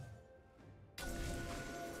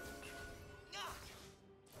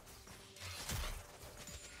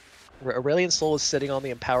 Aurelion Sol is sitting on the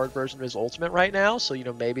empowered version of his ultimate right now, so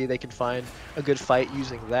maybe they can find a good fight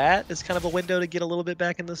using that as kind of a window to get a little bit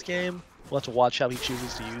back in this game. We'll have to watch how he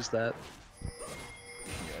chooses to use that.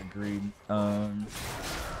 Yeah, agreed.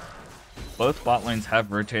 Both bot lanes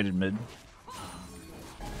have rotated mid.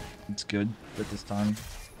 It's good at this time.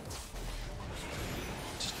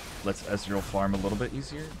 Just lets Ezreal farm a little bit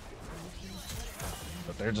easier.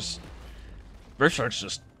 But they're just... Rift Sharks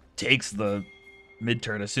just takes the mid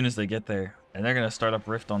turret as soon as they get there. And they're going to start up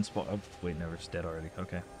Rift on spot. Oh, wait, no, Rift's dead already.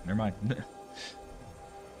 Okay, never mind.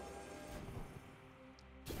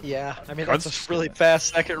 Yeah, I mean, that's a really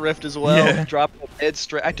fast second Rift as well. Yeah. Dropping mid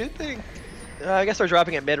straight. I do think... I guess they're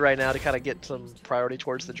dropping it mid right now to kind of get some priority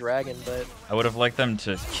towards the dragon, but... I would have liked them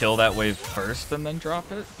to kill that wave first and then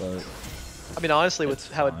drop it, but... I mean, honestly, It's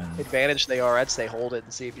with how fine. advantaged they are, I'd say hold it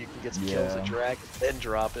and see if you can get some kills with Yeah. Drag, then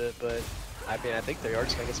drop it. But I mean, I think they are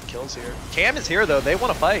just gonna get some kills here. Cam is here though; they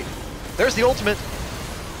want to fight. There's the ultimate.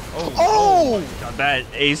 Oh, Oh! my God,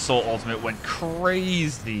 that Asol ultimate went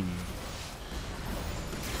crazy.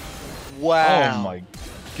 Oh Wow. my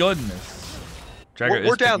goodness. Dragger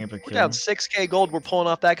is picking up a We're down kill. 6K gold. We're pulling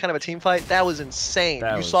off that kind of a team fight. That was insane.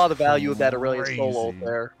 That You was saw the value of that Aurelion Soul ult crazy.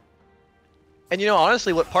 there. And you know,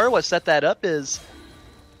 honestly, what part of what set that up is,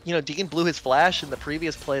 you know, Dean blew his flash in the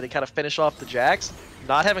previous play to kind of finish off the Jax.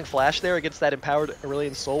 Not having flash there against that empowered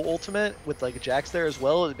Aurelion Soul ultimate with like a Jax there as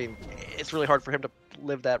well. I mean, it's really hard for him to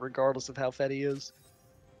live that regardless of how fed he is.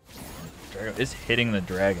 Dragger is hitting the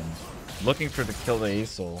dragon, looking for the kill the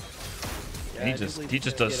Asol. Yeah, And I do believe he he's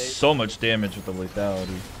just gonna does get eight. so much damage with the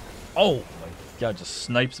lethality. Oh my God, just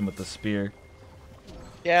snipes him with the spear.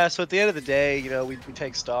 Yeah, so at the end of the day, you know, we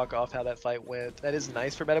take stock off how that fight went. That is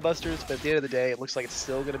nice for Meta Busters, but at the end of the day, it looks like it's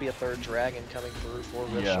still going to be a third dragon coming through for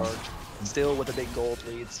Rift Yeah. Shark. Still with a big gold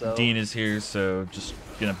lead, so... Dean is here, so just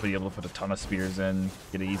gonna be able to put a ton of spears in,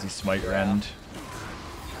 get an easy smite rend.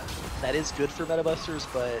 That is good for Meta Busters,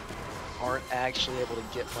 but aren't actually able to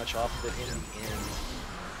get much off of it in the end.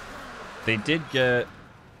 They did get...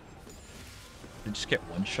 They just get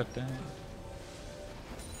one shutdown?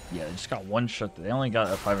 Yeah, they just got one shutdown. They only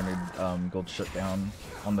got a 500 gold shutdown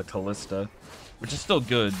on the Callista, which is still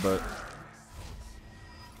good, but...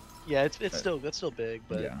 Yeah, that's still big,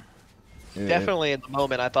 but yeah. definitely in the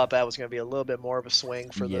moment I thought that was going to be a little bit more of a swing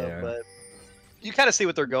for them, but you kind of see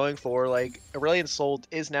what they're going for. Like, Aurelion Soul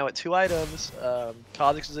is now at 2 items,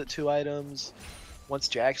 Kha'Zix is at 2 items. Once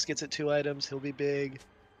Jax gets at 2 items, he'll be big.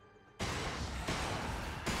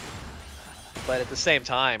 But at the same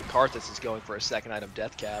time, Karthus is going for a 2nd item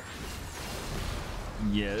death cap.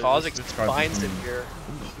 Yeah. Kha'Zix finds it here.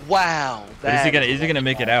 Wow. But is he gonna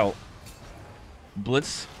make it out?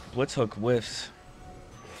 Blitz hook whiffs.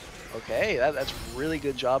 Okay, that's really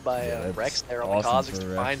good job by Rex there on the Kha'Zix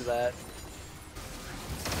to find that.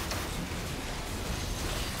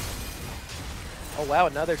 Oh wow,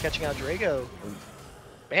 now they're catching out Drago.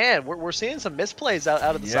 Man, we're seeing some misplays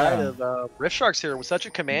out of the side of Rift Sharks here. With such a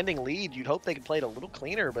commanding lead, you'd hope they could play it a little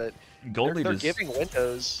cleaner, but they're giving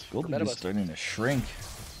windows. Gold lead is starting to shrink.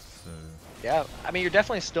 So. Yeah, I mean, you're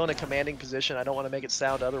definitely still in a commanding position. I don't want to make it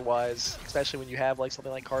sound otherwise, especially when you have like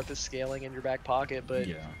something like Karthus scaling in your back pocket, but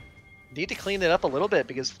you need to clean it up a little bit,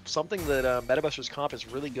 because something that Metabusters comp is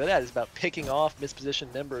really good at is about picking off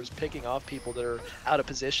mispositioned members, picking off people that are out of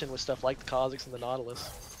position with stuff like the Kha'Zix and the Nautilus.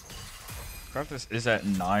 Karthus is at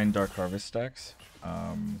 9 Dark Harvest stacks,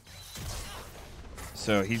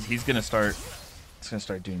 so he's gonna start. It's gonna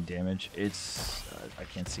start doing damage. It's I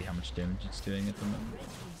can't see how much damage it's doing at the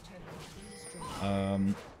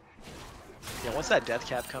moment. Yeah, once that death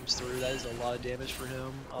cap comes through, that is a lot of damage for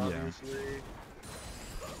him, obviously. Yeah.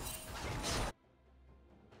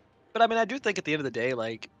 But I mean, I do think at the end of the day,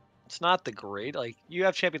 like, it's not the great. Like, you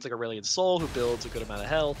have champions like Aurelion Soul who builds a good amount of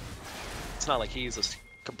health. It's not like he's a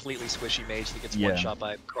completely squishy mage that gets one shot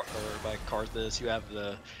by Karthus. You have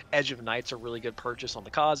the Edge of Knights, a really good purchase on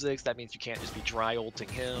the Kha'Zix. That means you can't just be dry ulting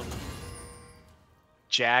him.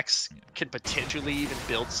 Jax can potentially even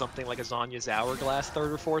build something like a Zanya's Hourglass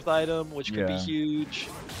 3rd or 4th item, which could be huge.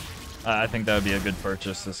 I think that would be a good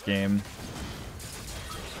purchase this game.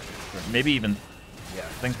 Maybe even, I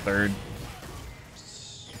think 3rd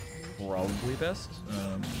probably best.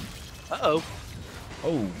 Uh-oh.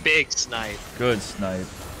 Oh. Big snipe. Good snipe.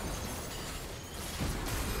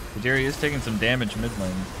 Hideri is taking some damage mid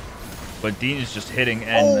lane, but Dean is just hitting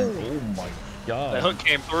and oh my God. The hook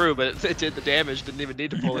came through, but it did the damage. Didn't even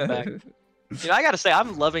need to pull it back. You know, I gotta say,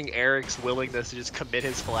 I'm loving Eric's willingness to just commit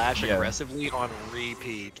his flash aggressively on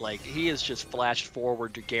repeat. Like, he has just flashed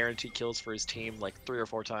forward to guarantee kills for his team like 3 or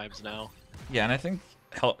 4 times now. Yeah, and I think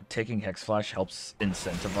taking Hex Flash helps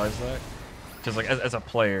incentivize that. Because, like, as a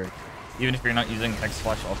player, even if you're not using Hex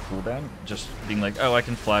Flash off cooldown, just being like, oh, I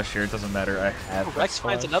can flash here, it doesn't matter, I have Rex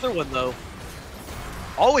finds another one, though.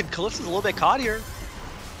 Oh, and Calypso's a little bit caught here.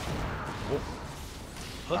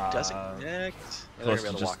 Hook doesn't connect. Close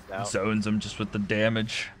to just zones him just with the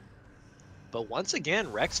damage. But once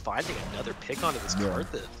again, Rex finding another pick onto this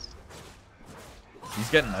Karthus. He's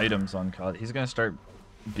getting items on Karthus. He's going to start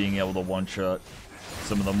being able to one-shot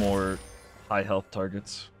some of the more high health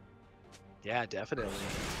targets. Yeah, definitely.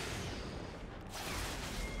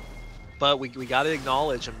 But we got to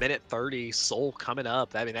acknowledge a minute 30 Soul coming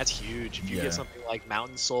up. I mean, that's huge. If you get something like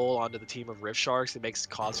Mountain Soul onto the team of Rift Sharks, it makes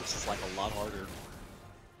Kha'Zix like a lot harder.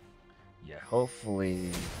 Yeah,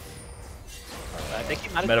 hopefully. I think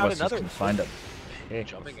he might have got another. Can find a pick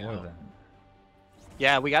jumping before out. then.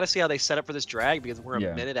 Yeah, we got to see how they set up for this drag because we're a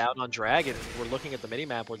Yeah. minute out on dragon. We're looking at the mini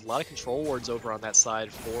map with a lot of control wards over on that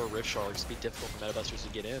side for Rift Sharks. It'd be difficult for Metabusters to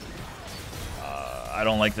get in. I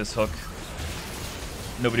don't like this hook.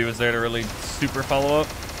 Nobody was there to really super follow up.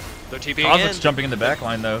 They're TPing Kozik's in. jumping in the back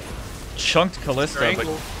line, though. Chunked Callista, but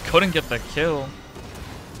couldn't get the kill.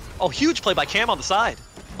 Oh, huge play by Cam on the side.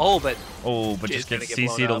 Oh, but Just gets get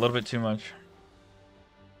CC'd a little bit too much.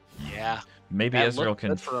 Yeah. Maybe That Ezreal looked can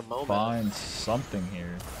good for a moment. find something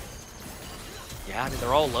here. Yeah, I mean,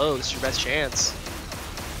 they're all low. This is your best chance.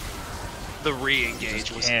 The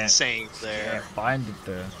re-engage was insane there. Can't find it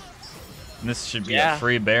there. And this should be Yeah. a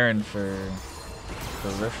free Baron for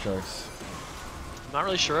Rift Sharks. I'm not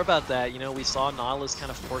really sure about that. You know, we saw Nautilus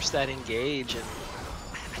kind of force that engage, and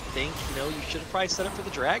I think, you know, you should have probably set up for the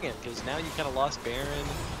Dragon, because now you kind of lost Baron.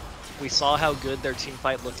 We saw how good their team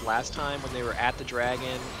fight looked last time when they were at the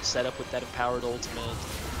Dragon, set up with that empowered ultimate.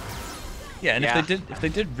 Yeah, and if they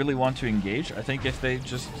did really want to engage, I think if they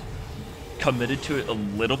just committed to it a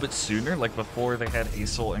little bit sooner, like before they had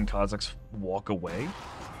Aesol and Kha'Zix walk away,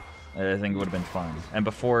 I think it would have been fine. And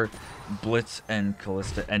before Blitz and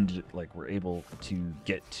Callista were able to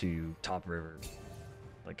get to top river.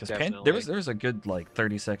 Like, cause there was a good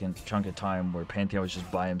 30-second chunk of time where Pantheon was just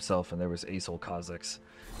by himself and there was Aesol, Kha'Zix,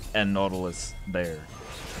 and Nautilus there.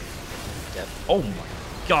 Oh my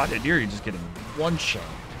god, Hidiri just getting one shot.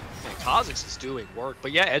 Man, Kha'Zix is doing work,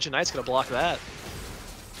 but yeah, Edge of Night's gonna block that.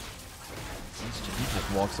 He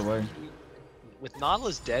just walks away. With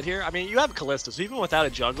Nautilus dead here, I mean, you have Callista, so even without a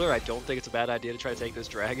jungler, I don't think it's a bad idea to try to take this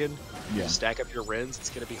dragon. Yeah. Just stack up your Rins, it's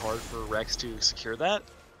going to be hard for Rex to secure that.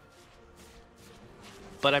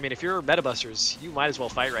 But I mean, if you're Metabusters, you might as well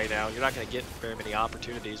fight right now. You're not going to get very many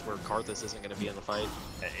opportunities where Karthus isn't going to be in the fight.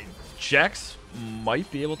 Jax might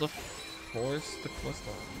be able to force the Callista.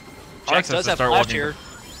 Jax does have flash here.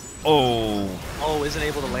 Oh, isn't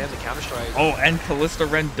able to land the Counter-Strike. Oh, and Callista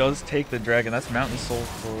Ren does take the dragon. That's Mountain Soul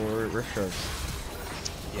for Rift Sharks.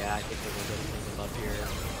 Yeah, I think they will go clean them up here.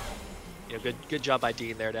 You know, good job by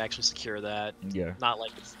Dean there to actually secure that. Yeah. Not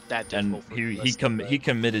like it's that difficult. And he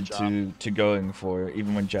committed to going for it,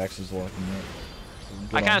 even when Jax was walking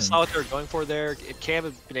it. I kind of saw what they were going for there. If Cam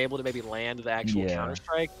had been able to maybe land the actual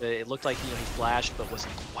Counter-Strike, it looked like he flashed but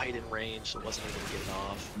wasn't quite in range, so wasn't able to get it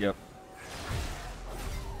off. Yep.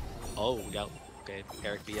 Oh, we got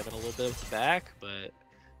Eric B having a little bit of the back, but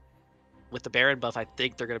with the Baron buff, I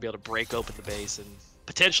think they're going to be able to break open the base and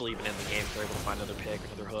potentially even end the game if they're able to find another pick,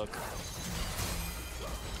 another hook.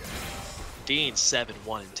 Dean 7,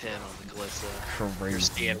 1, and 10 on the Callista. Crazy.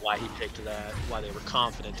 Understand why he picked that, why they were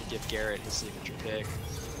confident to give Garrett his signature pick.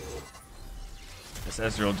 This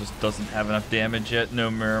Ezreal just doesn't have enough damage yet, no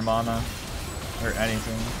mirror mana or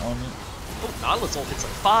anything on it. Oh, Nautilus ult hits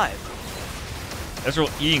like 5.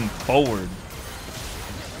 Ezreal eating forward.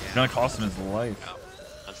 It's gonna cost him his life.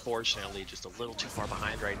 Unfortunately, just a little too far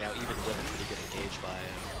behind right now, even with a pretty good engage by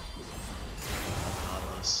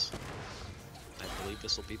Nautilus. I believe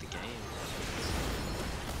this will be the game.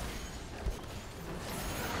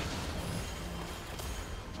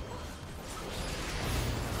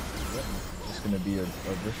 It's gonna be a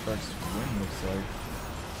Rift Sharks win, looks like.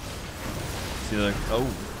 See, like, oh,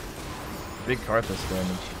 big Karthus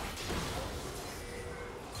damage.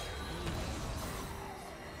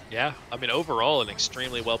 Yeah, I mean, overall, an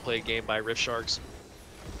extremely well-played game by Rift Sharks.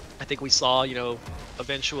 I think we saw, you know,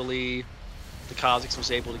 eventually the Kha'Zix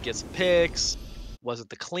was able to get some picks. Wasn't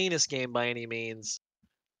the cleanest game by any means,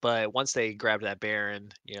 but once they grabbed that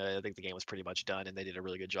Baron, you know, I think the game was pretty much done, and they did a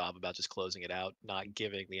really good job about just closing it out, not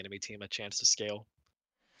giving the enemy team a chance to scale.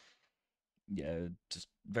 Yeah, just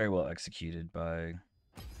very well executed by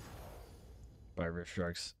Rift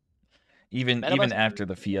Sharks. Even after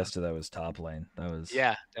the Fiesta that was top lane, that was...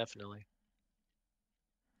 Yeah, definitely.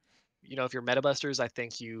 You know, if you're Metabusters, I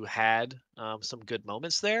think you had some good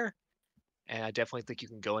moments there. And I definitely think you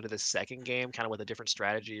can go into the second game kind of with a different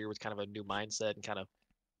strategy or with kind of a new mindset and kind of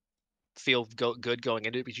feel good going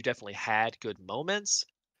into it, because you definitely had good moments.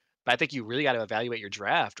 But I think you really got to evaluate your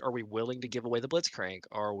draft. Are we willing to give away the Blitzcrank?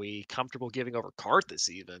 Are we comfortable giving over Karthus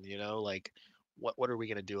even? You know, like what are we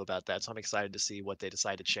going to do about that? So I'm excited to see what they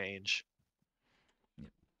decide to change.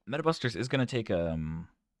 Metabusters is gonna take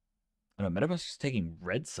Metabusters taking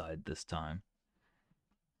red side this time,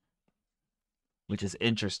 which is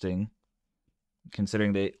interesting,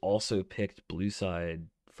 considering they also picked blue side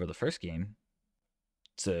for the first game.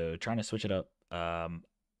 So trying to switch it up. Who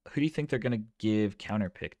do you think they're gonna give counter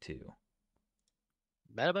pick to?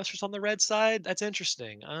 Metabusters on the red side? That's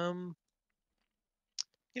interesting. You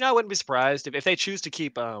know, I wouldn't be surprised if they choose to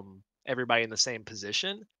keep everybody in the same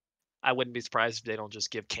position. I wouldn't be surprised if they don't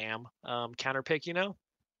just give Cam counter pick,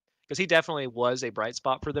 because he definitely was a bright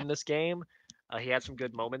spot for them this game. He had some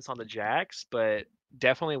good moments on the jacks, but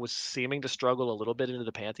definitely was seeming to struggle a little bit into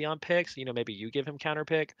the Pantheon picks. Maybe you give him counter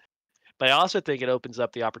pick, but I also think it opens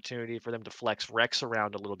up the opportunity for them to flex Rex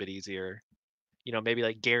around a little bit easier. Maybe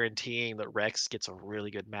like guaranteeing that Rex gets a really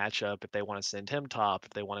good matchup if they want to send him top,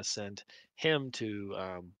 if they want to send him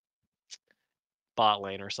to bot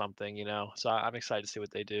lane or something. So I'm excited to see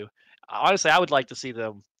what they do. Honestly, I would like to see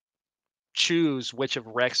them choose which of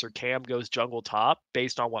Rex or Cam goes jungle top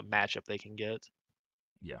based on what matchup they can get.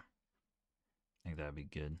 Yeah, I think that'd be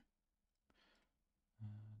good.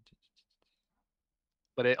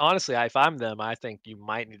 But honestly, if I'm them, I think you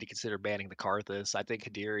might need to consider banning the Karthus. I think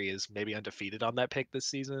Kadiri is maybe undefeated on that pick this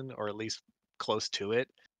season, or at least close to it.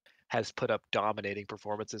 Has put up dominating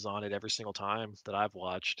performances on it every single time that I've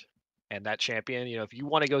watched. And that champion, if you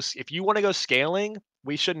want to go scaling,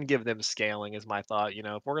 we shouldn't give them scaling. Is my thought.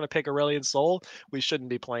 If we're gonna pick Aurelion Sol, we shouldn't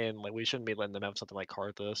be letting them have something like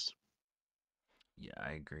Karthus. Yeah,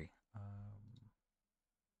 I agree.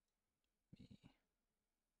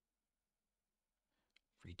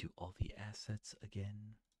 Redo all the assets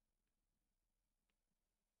again.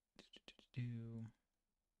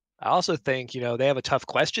 I also think they have a tough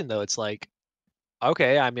question though. It's like,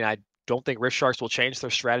 okay, I mean, I don't think Rift Sharks will change their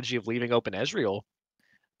strategy of leaving open Ezreal.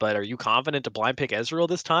 But are you confident to blind pick Ezreal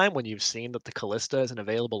this time when you've seen that the Callista is an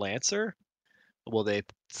available answer? Will they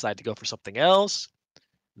decide to go for something else?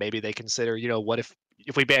 Maybe they consider, what if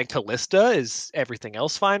we ban Callista, is everything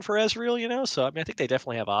else fine for Ezreal? So I mean, I think they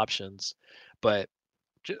definitely have options. But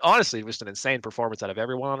honestly, just an insane performance out of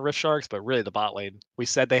everyone on Rift Sharks. But really, the bot lane, we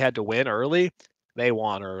said they had to win early. They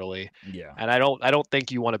won early, Yeah, and I don't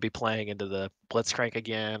think you want to be playing into the Blitzcrank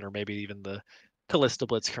again, or maybe even the Callista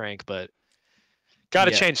Blitzcrank. But got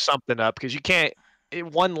to yeah. change something up because you can't.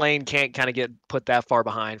 One lane can't kind of get put that far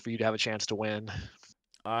behind for you to have a chance to win.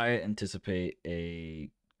 I anticipate a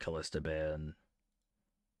Callista ban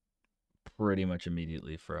pretty much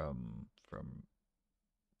immediately from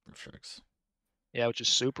Sharks. Yeah, which is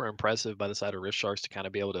super impressive by the side of Rift Sharks to kind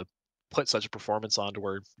of be able to put such a performance on to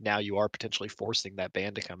where now you are potentially forcing that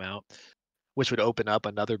ban to come out, which would open up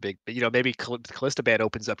another big, maybe Callista ban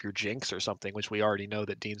opens up your Jinx or something, which we already know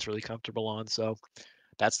that Dean's really comfortable on. So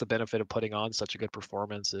that's the benefit of putting on such a good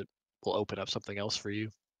performance. It will open up something else for you.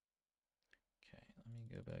 Okay, let me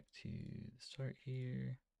go back to the start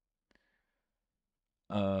here.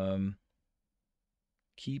 Um,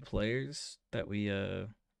 Key players that we I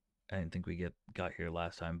didn't think we got here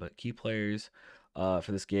last time, but key players for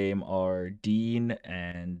this game are Dean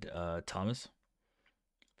and Thomas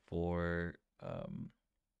for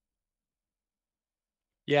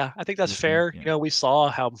Yeah, I think for that's this game. fair. Yeah, We saw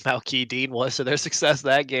how key Dean was to their success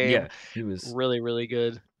that game. yeah, he was Really, really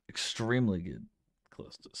good. extremely good,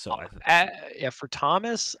 close to. So I Yeah, for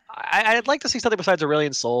Thomas, I'd like to see something besides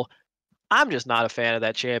Aurelion Sol. I'm just not a fan of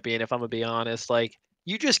that champion, if I'm gonna be honest. Like,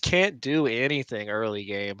 you just can't do anything early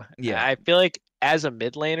game. yeah, I feel like as a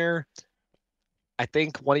mid laner, I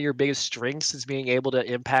think one of your biggest strengths is being able to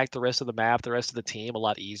impact the rest of the map, the rest of the team a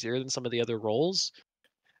lot easier than some of the other roles.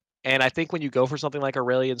 And I think when you go for something like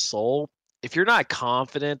Aurelion Sol, if you're not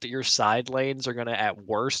confident that your side lanes are gonna at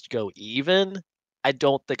worst go even, I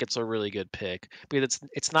don't think it's a really good pick because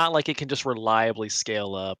it's not like it can just reliably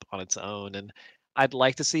scale up on its own. And I'd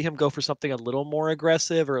like to see him go for something a little more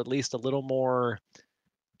aggressive or at least a little more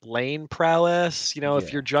lane prowess.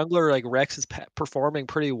 If your yeah, jungler like Rex is performing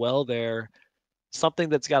pretty well there, something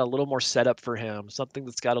that's got a little more setup for him, something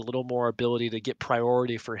that's got a little more ability to get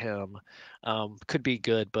priority for him, could be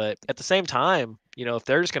good. But at the same time, if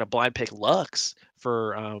they're just going to blind pick Lux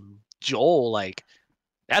for Joel, like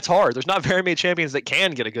that's hard. There's not very many champions that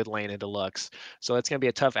can get a good lane into Lux, so it's going to be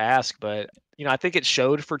a tough ask. But I think it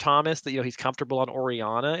showed for Thomas that he's comfortable on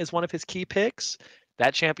Orianna as one of his key picks.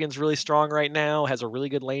 That champion's really strong right now, has a really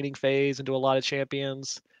good laning phase into a lot of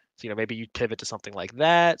champions. So maybe you pivot to something like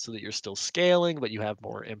that so that you're still scaling, but you have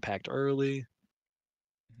more impact early.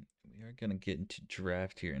 we are gonna get into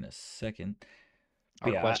draft here in a second. But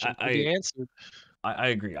Our yeah, questions will be answered. I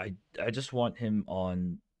agree. I just want him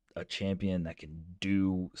on a champion that can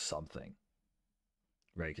do something,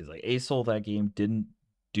 right? Because like Asol that game didn't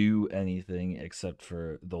do anything except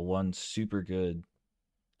for the one super good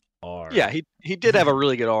Yeah, R. he did have a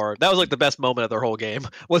really good R. That was like the best moment of their whole game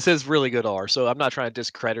was his really good R. So I'm not trying to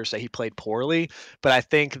discredit or say he played poorly, but I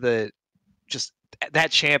think that just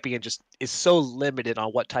that champion just is so limited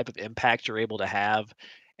on what type of impact you're able to have.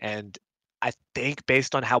 And I think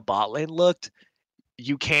based on how bot lane looked,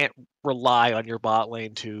 you can't rely on your bot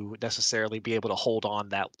lane to necessarily be able to hold on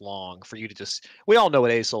that long for you to just. We all know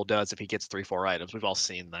what Asol does if he gets 3, 4 items. We've all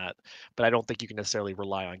seen that, but I don't think you can necessarily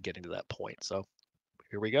rely on getting to that point. So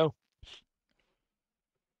here we go.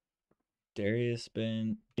 Darius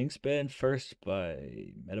been Dink's been first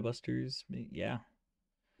by Metabusters. Yeah.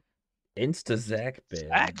 Insta Zach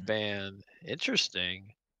Zach been. ban.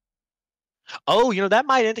 Interesting. Oh, that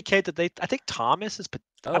might indicate that they. I think Thomas is.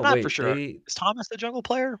 I'm Oh not for wait, sure. they Is Thomas the jungle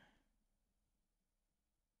player?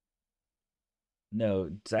 no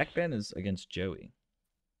Zach ban is against Joey.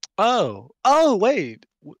 Oh, wait.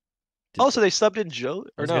 Did Oh, so they subbed in Joey,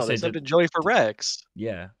 I or was gonna no? They say subbed in Joey for did Rex.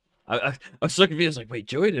 yeah. I was so confused. Like, wait,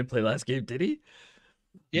 Joey didn't play last game, did he?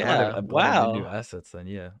 Yeah. I'm glad I did new Wow. assets then.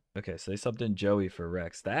 Yeah. Okay, so they subbed in Joey for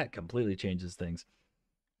Rex. That completely changes things.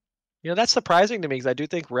 That's surprising to me because I do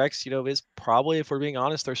think Rex, is probably, if we're being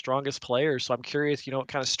honest, their strongest player. So I'm curious, what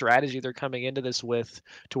kind of strategy they're coming into this with,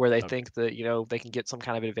 to where they Okay. think that they can get some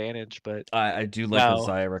kind of advantage. But I do like the no,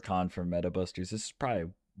 Zyra Khan from Meta Busters. This is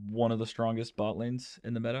probably one of the strongest bot lanes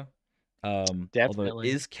in the meta. Although it definitely.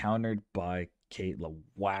 is countered by Caitlyn.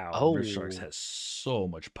 Wow, Risharks Oh, has so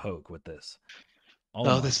much poke with this. Oh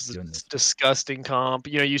oh, my this is a goodness. disgusting comp.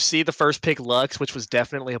 You see the first pick Lux, which was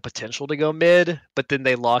definitely a potential to go mid, but then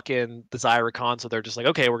they lock in the Zyra, so they're just like,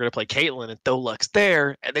 okay, we're gonna play Caitlyn and throw Lux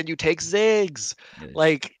there, and then you take Ziggs. It just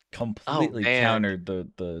Like, oh completely man, countered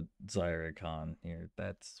the Zyra Khan here.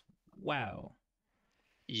 That's wow.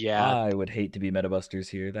 yeah, I would hate to be Meta Busters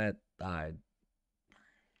here. That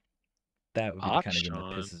would be the kind of game that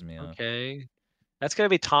Akshan. pisses me off. Okay. That's going to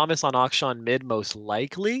be Thomas on Akshan mid most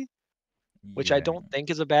likely, which I Yeah. don't think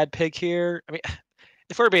is a bad pick here. I mean,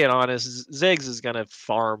 if we're being honest, Ziggs is going to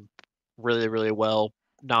farm really, really well,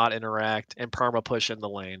 not interact, and perma push in the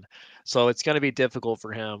lane. So it's going to be difficult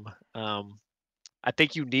for him. I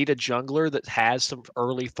think you need a jungler that has some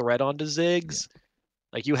early threat onto Yeah. Ziggs.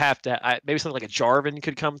 Like you have to, maybe something like a Jarvan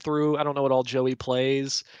could come through. I don't know what all Joey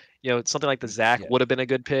plays. Something like the Zach Yeah. would have been a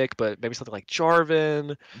good pick, but maybe something like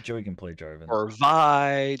Jarvan Joey can play Jarvan. or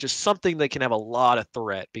Vi, just something that can have a lot of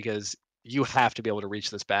threat because you have to be able to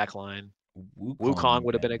reach this back line. Wukong Wukong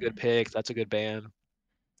would have been a good ban. pick. That's a good ban.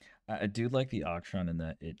 I do like the Akshan in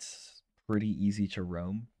that it's pretty easy to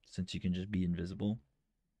roam since you can just be invisible.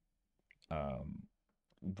 Um,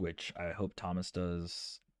 which I hope Thomas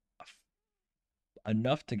does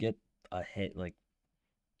enough to get a hit, like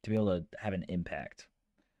to be able to have an impact.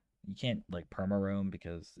 You can't like perma roam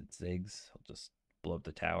because it's Ziggs. He'll just blow up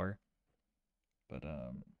the tower. But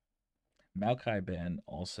Maokai ban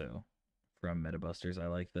also from Metabusters. I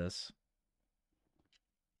like this.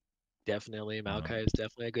 Definitely, Um, Maokai is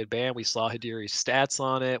definitely a good ban. We saw Hidiri's stats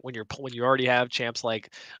on it. When you already have champs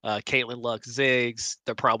like Caitlyn, Lux, Ziggs,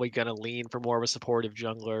 they're probably gonna lean for more of a supportive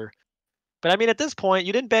jungler. But I mean, at this point,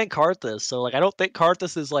 you didn't ban Karthus, so like I don't think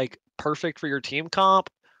Karthus is like perfect for your team comp.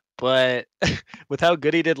 But with how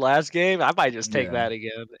good he did last game, I might just take yeah, that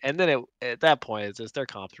again. And then at that point, it's just their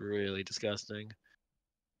comp's really disgusting.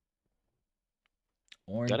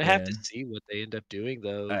 Orn Gonna have to ban. see what they end up doing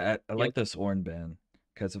though. I like this Orn ban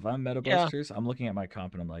because if I'm Yeah, Metabusters, I'm looking at my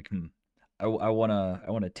comp and I'm like, I want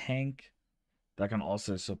a tank that can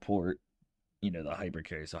also support the hyper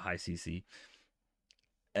carry, so high CC,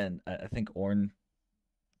 and I think Orn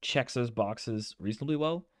checks those boxes reasonably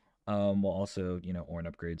well. While also Orn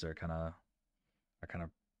upgrades are kind of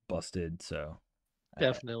busted, so uh,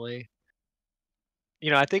 definitely.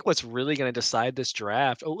 I think what's really going to decide this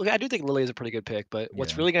draft. Oh, I do think Lily is a pretty good pick, but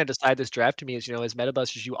what's yeah, really going to decide this draft to me is, as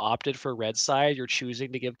Metabusters, you opted for red side, you're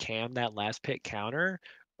choosing to give Cam that last pick counter,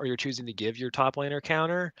 or you're choosing to give your top laner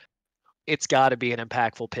counter. It's got to be an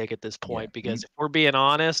impactful pick at this yeah, point because if we're being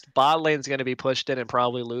honest, bot lane's going to be pushed in and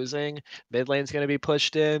probably losing. Mid lane's going to be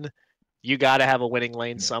pushed in. You got to have a winning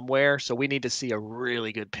lane yeah. somewhere. So we need to see a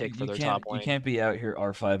really good pick for You their top you lane. can't be out here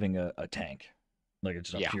R5ing a tank, like it's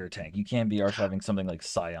just a Yeah. pure tank. You can't be R5ing something like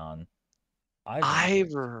Scion. Ivern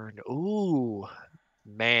picked. Ivern. Ooh,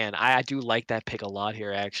 man. I do like that pick a lot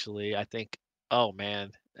here, actually. I think, oh,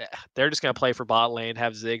 man. They're just going to play for bot lane,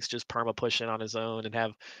 have Ziggs just perma push in on his own, and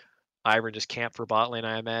have Ivern just camp for bot lane,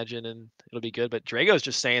 I imagine, and it'll be good. But Drago's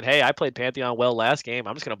just saying, "Hey, I played Pantheon well last game.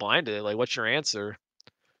 I'm just gonna blind it. Like, what's your answer?"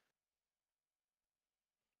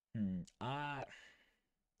 I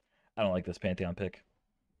don't like this Pantheon pick,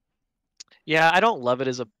 Yeah, I don't love it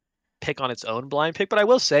as a pick on its own blind pick, but I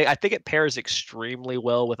will say I think it pairs extremely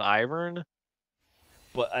well with Ivern.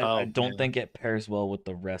 but I Oh don't man, think it pairs well with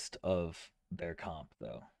the rest of their comp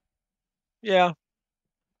though. yeah.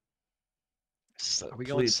 So Are we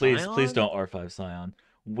going please Scion? don't R5 Scion.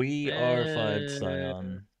 We R5 Eh,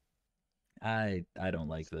 Scion. I don't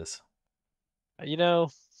like this. You know,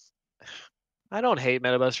 I don't hate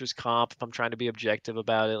Metabuster's comp if I'm trying to be objective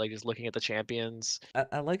about it, like just looking at the champions.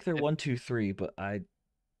 I like their It, 1, 2, 3, but I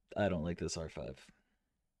don't like this R5.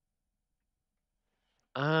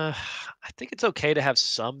 I think it's okay to have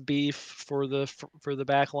some beef for the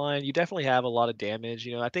back line. You definitely have a lot of damage.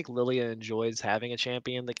 I think Lilia enjoys having a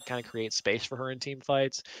champion that can kind of create space for her in team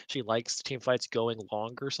fights. She likes team fights going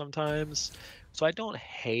longer sometimes, so I don't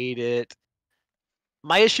hate it.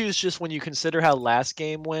 My issue is just when you consider how last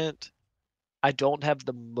game went. I don't have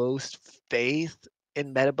the most faith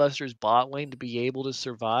in Metabuster's bot lane to be able to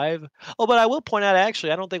survive. Oh, but I will point out,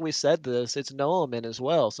 actually, I don't think we said this. It's Noam in as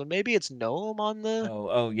well, so maybe it's Noam on the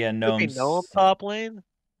Oh yeah, could be Noam gnomes. top lane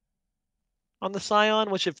on the Scion.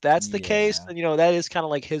 Which, if that's the case, Yeah. then that is kind of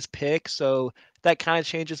like his pick. So that kind of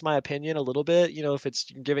changes my opinion a little bit. If it's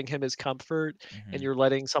giving him his comfort and Hmm. you're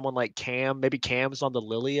letting someone like Cam, maybe Cam's on the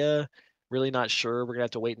Lilia. Really not sure. We're gonna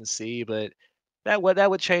have to wait and see, but that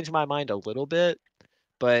would change my mind a little bit.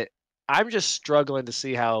 But I'm just struggling to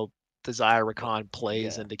see how the Well, Zyricon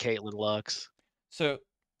plays yeah. into Caitlyn Lux. So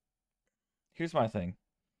here's my thing.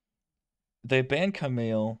 They banned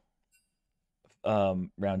Camille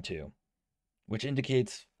round 2, which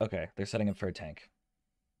indicates okay, they're setting up for a tank.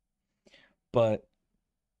 But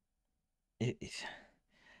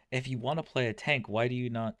if you want to play a tank, why do you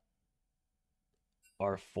not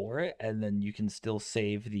R4 it and then you can still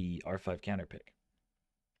save the R5 counter pick?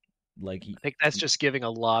 Like I think that's just giving a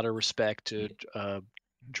lot of respect to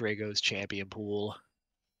Drago's champion pool.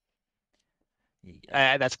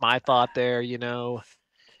 yeah. That's my thought there.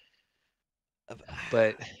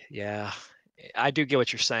 But yeah, I do get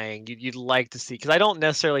what you're saying. You'd like to see, because I don't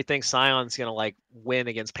necessarily think Sion's gonna like win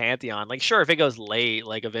against Pantheon. Like, sure, if it goes late,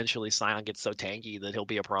 like eventually Sion gets so tanky that he'll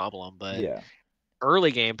be a problem. But Yeah.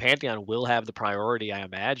 early game, Pantheon will have the priority, I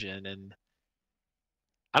imagine. And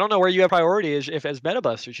I don't know where you have priority is if as meta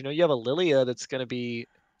busters. You have a Lilia that's gonna be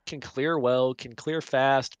can clear well, can clear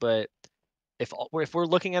fast, but if we're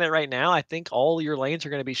looking at it right now, I think all your lanes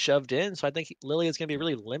are going to be shoved in. So I think Lilia is going to be Yeah.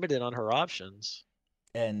 really limited on her options.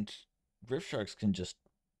 And Rift Sharks can just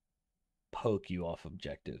poke you off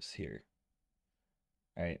objectives here.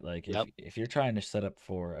 Right? Like Yep. if you're trying to set up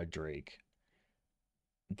for a Drake,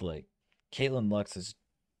 like Caitlyn Lux is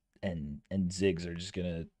and Ziggs are just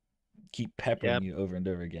gonna keep peppering Yep. you over and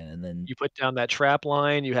over again, and then You put down that trap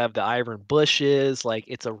line. You have the Iron Bushes. Like,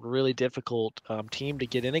 it's a really difficult team to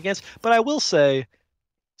get in against. But I will say,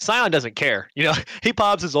 Sion doesn't care. He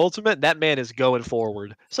pops his ultimate. That man is going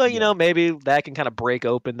forward. So yeah. maybe that can kind of break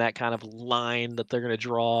open that kind of line that they're going to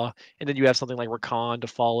draw, and then you have something like Rakan to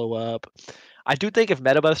follow up. I do think if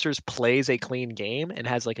Metabusters plays a clean game and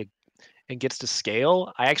has like a and gets to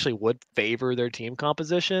scale, I actually would favor their team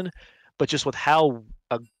composition. But just with how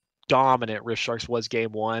dominant Rift Sharks was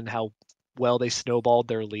game one, how well they snowballed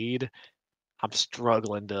their lead, I'm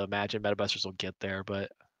struggling to imagine Metabusters will get there. But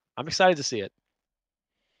I'm excited to see it.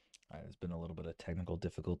 There's been a little bit of technical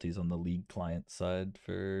difficulties on the league client side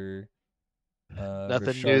for Rift Nothing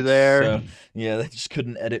new Sharks, there. so yeah, they just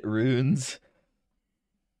couldn't edit runes.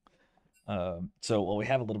 So while we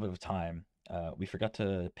have a little bit of time, we forgot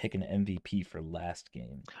to pick an MVP for last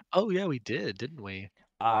game. Oh yeah, we did, didn't we?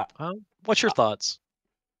 Uh, What's your thoughts?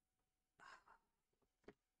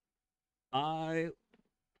 I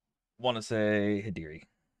want to say Hidiri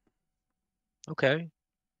Okay.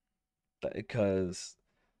 because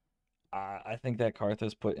I think that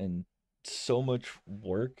Karthus put in so much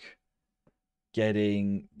work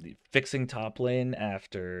fixing top lane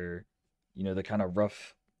after the kind of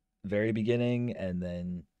rough very beginning, and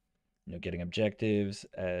then getting objectives,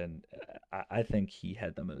 and I think he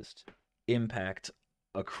had the most impact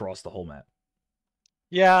across the whole map.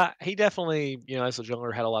 Yeah, he definitely, as a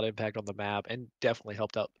jungler, had a lot of impact on the map and definitely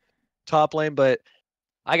helped out top lane. But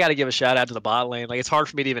I got to give a shout out to the bot lane. Like, it's hard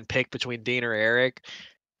for me to even pick between Dean or Eric.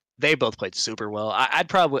 They both played super well. I'd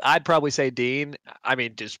probably say Dean. I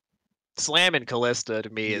mean, just slamming Callista to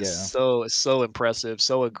me is Yeah. so impressive,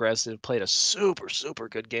 so aggressive. Played a super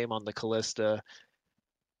good game on the Callista,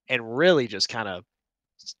 and really just kind of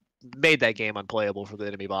made that game unplayable for the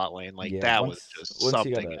enemy bot lane. Like, Yeah, that was once just once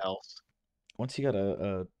you got something a else. once you got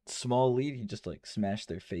a small lead, you just like smash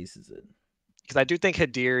their faces in. Because I do think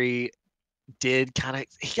Hadiri did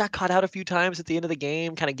he got caught out a few times at the end of the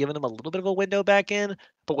game, kind of giving him a little bit of a window back in.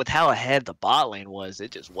 But with how ahead the bot lane was,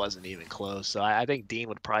 it just wasn't even close. So I think Dean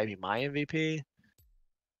would probably be my MVP.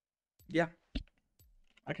 Yeah,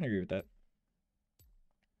 I can agree with that.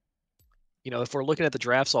 If we're looking at the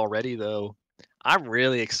drafts already, though, I'm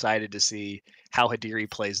really excited to see how Hadiri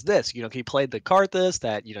plays this. He played the Karthus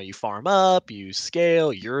that, you farm up, you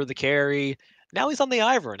scale, you're the carry. Now he's on the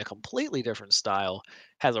Ivern, a completely different style.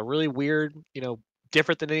 Has a really weird,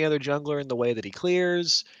 different than any other jungler in the way that he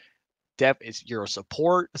clears. You're a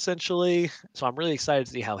support essentially. So I'm really excited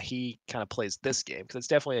to see how he kind of plays this game because it's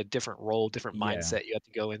definitely a different role, different Yeah. mindset you have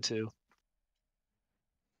to go into.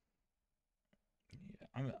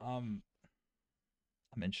 Yeah.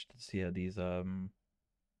 I'm interested to see how these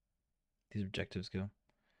objectives go.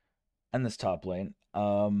 And this top lane.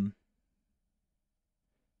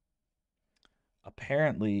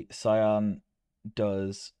 Apparently Scion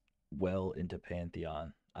does well into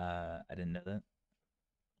Pantheon. I didn't know that.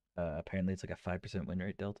 Apparently it's like a 5% win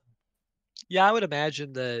rate delta. Yeah, I would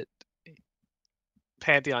imagine that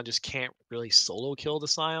Pantheon just can't really solo kill the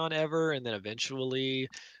Scion ever, and then eventually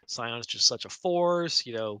Scion's just such a force.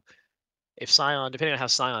 If Scion, depending on how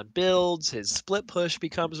Scion builds, his split push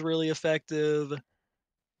becomes really effective.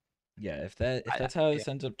 Yeah, if I, that's how yeah, this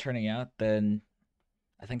ends up turning out, then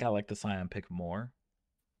I think I like the Scion pick more.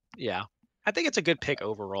 yeah. I think it's a good pick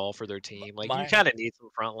overall for their team. Like you My kind of need some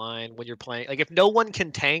front line when you're playing. Like if no one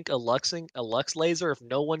can tank a Lux laser, if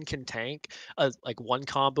no one can tank a like one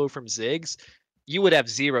combo from Ziggs, you would have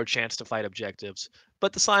zero chance to fight objectives.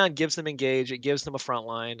 But the Scion gives them engage. It gives them a front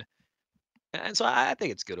line, and so I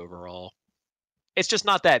think it's good overall. It's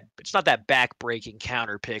not that back-breaking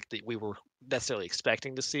counter pick that we were necessarily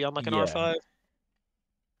expecting to see on like an Yeah, R5.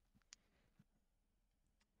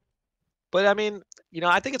 But I mean,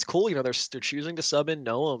 I think it's cool. They're choosing to sub in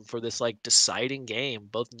Noam for this like deciding game.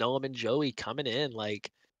 Both Noam and Joey coming in, like,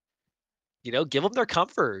 give them their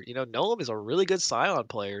comfort. Noam is a really good Scion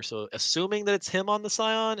player, so assuming that it's him on the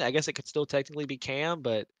Scion, I guess it could still technically be Cam.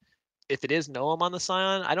 But if it is Noam on the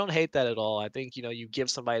Scion, I don't hate that at all. I think you give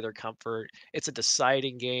somebody their comfort. It's a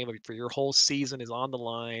deciding game for your whole season is on the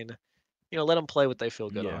line. Let them play what they feel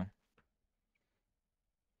good yeah. on.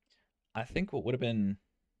 I think what would have been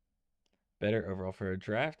better overall for a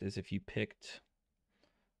draft is if you picked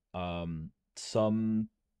some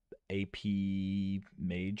AP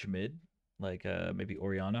mage mid, like maybe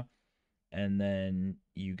Oriana, and then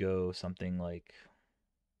you go something like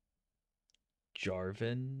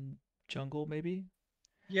Jarvan jungle maybe.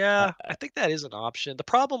 Yeah, I think that is an option. The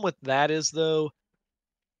problem with that is though,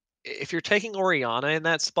 if you're taking Oriana in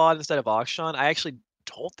that spot instead of Akshan, I actually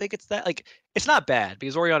don't think it's that like it's not bad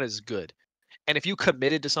because Oriana is good. And if you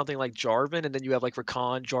committed to something like Jarvan and then you have like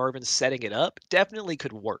Rakan, Jarvan setting it up, definitely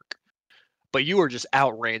could work. But you were just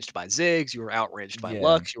outranged by Ziggs, you were outranged by Yeah,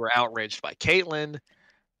 Lux, you were outranged by Caitlyn.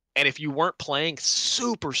 And if you weren't playing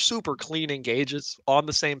super, super clean engages on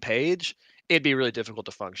the same page, it'd be really difficult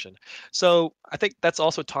to function. So I think that's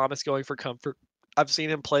also Thomas going for comfort. I've seen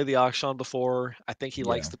him play the Akshan before. I think he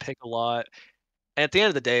likes yeah, the pick a lot. And at the end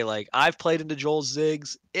of the day, like I've played into Joel's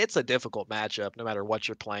Ziggs, it's a difficult matchup no matter what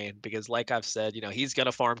you're playing because, like I've said, he's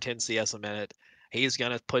gonna farm 10 CS a minute. He's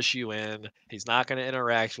gonna push you in. He's not gonna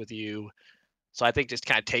interact with you. So I think just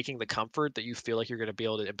kind of taking the comfort that you feel like you're gonna be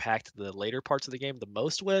able to impact the later parts of the game the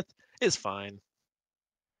most with is fine.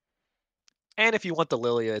 And if you want the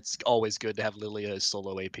Lilia, it's always good to have Lilia as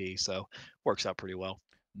solo AP. So works out pretty well.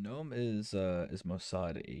 Gnome is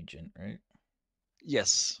Mossad agent, right?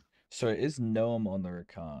 Yes. So it is Gnome on the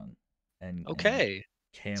Rakan and Okay.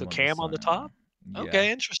 So Cam on the Cam on the top. Scion. Yeah,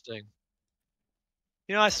 Okay, interesting.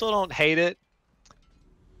 I still don't hate it.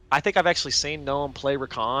 I think I've actually seen Noam play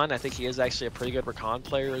Rakan. I think he is actually a pretty good Rakan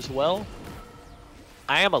player as well.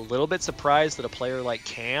 I am a little bit surprised that a player like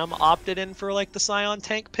Cam opted in for like the Scion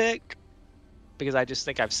tank pick because I just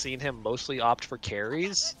think I've seen him mostly opt for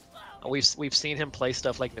carries. We've seen him play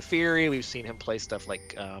stuff like Nefiri. We've seen him play stuff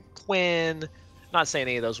like Quinn. Not saying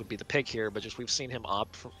any of those would be the pick here, but just we've seen him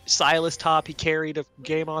opt for Silas top. He carried a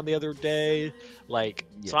game on the other day. So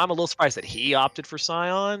yeah, I'm a little surprised that he opted for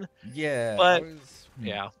Scion. yeah. I But was.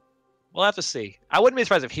 yeah, we'll have to see. I wouldn't be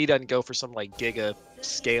surprised if he doesn't go for some like Giga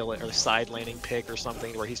scale or side laning pick or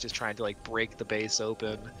something where he's just trying to like break the base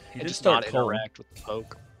open He and did just start not Cole. interact with the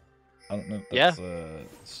poke. I don't know if Yeah.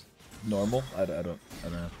 that's normal. I don't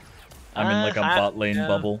know. I'm in like a bot lane Yeah.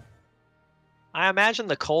 bubble. I imagine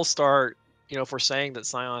the Cole start, if we're saying that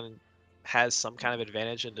Scion has some kind of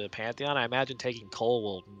advantage into Pantheon, I imagine taking Cole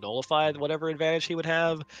will nullify whatever advantage he would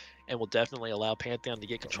have and will definitely allow Pantheon to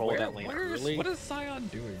get control of that lane What early. is Scion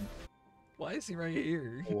doing? Why is he right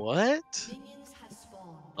here? What?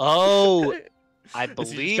 Oh, I Is he just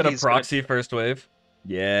believe gonna he's gonna. proxy first wave?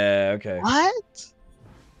 Yeah. Okay. What?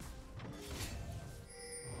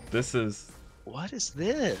 This is. What is Oh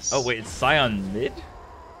this? wait, it's Scion mid.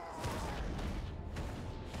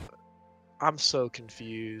 I'm so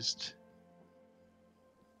confused.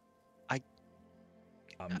 I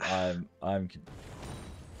I'm. I I mean,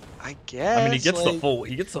 guess like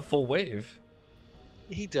he gets the full wave.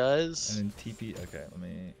 He And does. then TP. Okay, let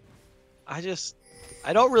me.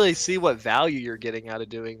 I don't really see what value you're getting out of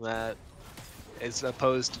doing that, as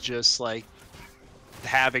opposed to just like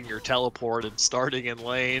having your teleport and starting in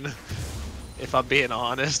lane. If I'm being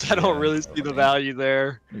honest, I don't Yeah. really see the value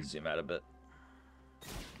there. Let me zoom out a bit.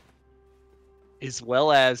 As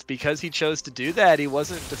well as because he chose to do that, he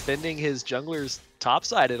wasn't defending his jungler's top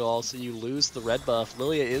side at all, so you lose the red buff.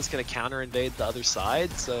 Lilia is going to counter invade the other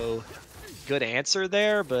side, so good answer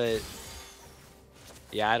there, but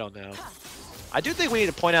yeah, I don't know. I do think we need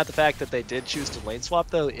to point out the fact that they did choose to lane swap,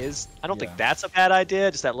 though, I don't think Yeah. that's a bad idea,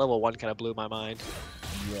 just that level 1 kind of blew my mind.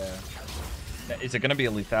 Yeah. Is it gonna be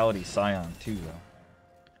a lethality Scion too, though?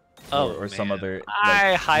 Oh, Or some man. other like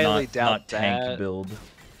I highly doubt not tank that. build?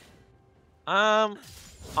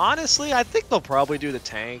 Honestly, I think they'll probably do the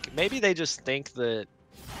tank. Maybe they just think that...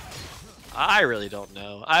 I really don't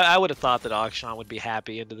know. I would have thought that Akshan would be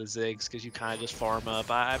happy into the Ziggs because you kind of just farm up.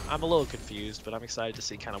 I'm a little confused, but I'm excited to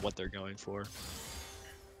see kind of what they're going for.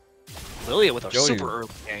 Lilia with a Joey super early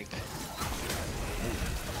gank.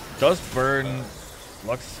 does burn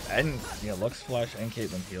Lux and Lux Flash and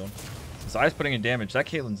Caitlyn heal. Zai's putting in damage. That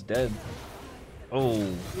Caitlyn's dead. Oh,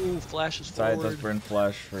 Ooh, flashes Zai forward. does burn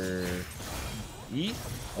Flash for E.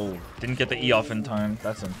 Oh, didn't get the E off in time.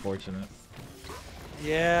 That's unfortunate.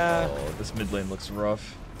 Yeah. Oh, this mid lane looks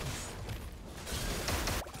rough.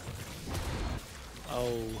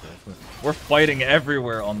 Oh. We're fighting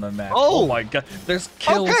everywhere on the map. Oh! Oh my god, there's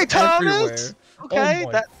kills Okay, everywhere. Thomas! Okay,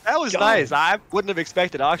 Oh my that was God. nice. I wouldn't have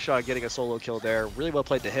expected Akshan getting a solo kill there. Really well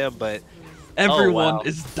played to him, but Everyone wow.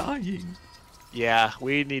 is dying. Yeah,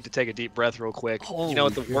 we need to take a deep breath real quick. You know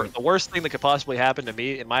what Holy the worst thing that could possibly happen to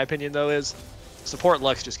me, in my opinion, though, is support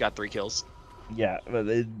Lux just got 3 kills. Yeah, but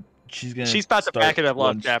she's About to start back it up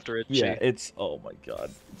lunch. left after it. Yeah, it's oh my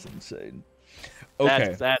god, it's insane. That's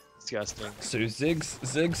Okay, that's disgusting. so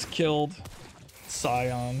Ziggs killed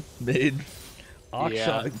Scion mid, Akshan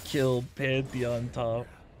Yeah. killed Pantheon top,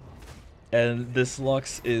 and this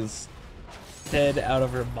Lux is dead out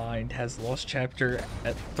of her mind. Has lost chapter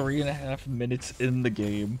at 3.5 minutes in the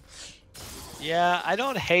game. Yeah, I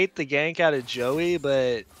don't hate the gank out of Joey,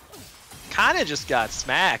 but kind of just got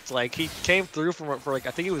smacked. Like he came through for like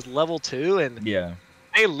I think he was level 2, and Yeah,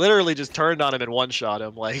 they literally just turned on him and one-shot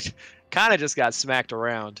him. Like kind of just got smacked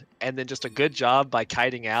around, and then just a good job by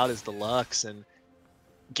kiting out as the Lux. And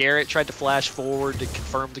Garrett tried to flash forward to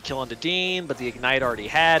confirm the kill onto Dean, but the Ignite already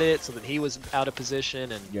had it, so then he was out of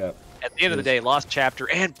position. And yeah. at the end of the day, lost chapter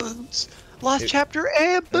and boots. Lost chapter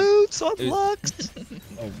and boots on Lux.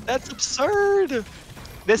 Oh, That's absurd.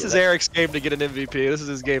 This is Eric's game to get an MVP. This is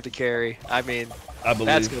his game to carry. I mean, I believe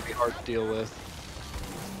that's going to be hard to deal with.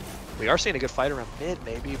 We are seeing a good fight around mid,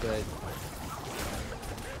 maybe, but...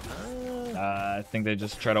 I think they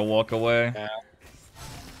just try to walk away. Yeah.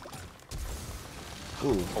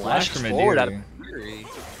 Ooh, Flash from forward out of Adiri. Fury.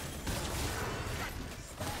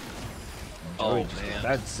 Oh Oh, man.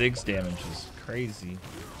 that Ziggs damage is crazy.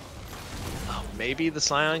 Oh, maybe the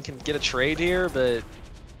Scion can get a trade here, but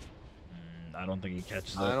I don't think he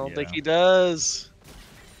catches it. I don't think yeah. he does.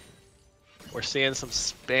 We're seeing some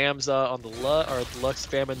spams on the Lux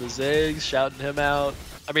spamming the Ziggs, shouting him out.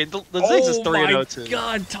 I mean, the Ziggs is 3-0 too. Oh my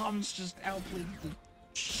god, Tom's just outplayed the...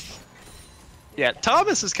 Yeah,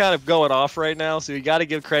 Thomas is kind of going off right now, so you got to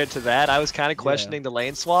give credit to that. I was kind of questioning the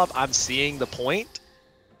lane swap. I'm seeing the point,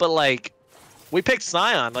 but like, we picked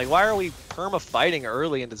Scion. Like, why are we perma fighting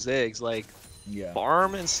early into Ziggs? Like, Yeah.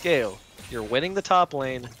 farm and scale. You're winning the top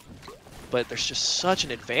lane, but there's just such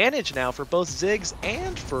an advantage now for both Ziggs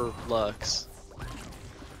and for Lux.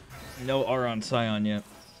 No R on Scion yet.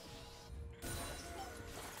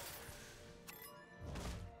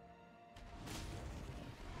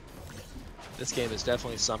 This game is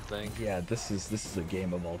definitely something. Yeah, this is a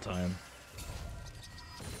game of all time.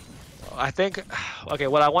 I think, okay,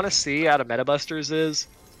 what I want to see out of Metabusters is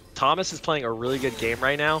Thomas is playing a really good game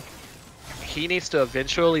right now. He needs to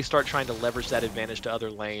eventually start trying to leverage that advantage to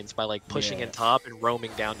other lanes by like pushing in top and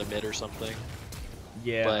roaming down to mid or something.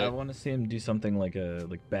 Yeah, But- I want to see him do something like a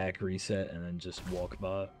back reset and then just walk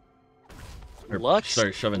bot. Or Lux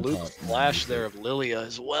start shoving blue top. flash there of Lilia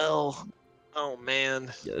as well. Oh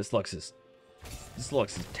man. Yeah, this Lux is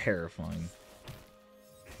terrifying.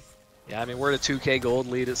 Yeah, I mean we're at a 2k gold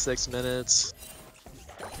lead at 6 minutes.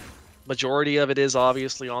 Majority of it is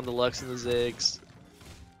obviously on the Lux and the Ziggs.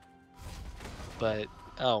 But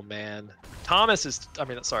oh man. Thomas is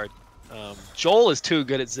Joel is too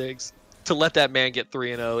good at Ziggs to let that man get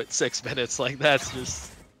 3-0 at 6 minutes. Like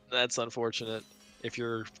that's unfortunate if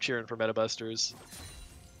you're cheering for Metabusters.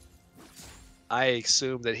 I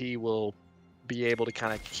assume that he will be able to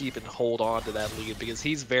kind of keep and hold on to that lead because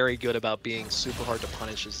he's very good about being super hard to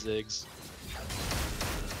punish his Ziggs.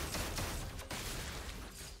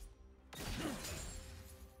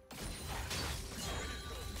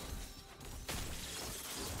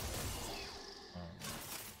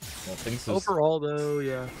 Well, things Overall, though,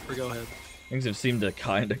 yeah. Go ahead. Things have seemed to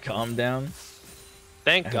kind of calm down.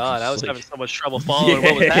 Thank And God. just, I was like, having so much trouble following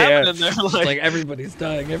what was happening there. It's like everybody's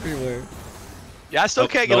dying everywhere. Yeah, I still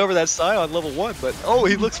can't get over that Psy on level 1, but oh,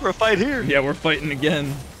 he looks for a fight here. Yeah, we're fighting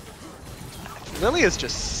again. Lily is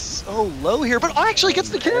just so low here, but actually gets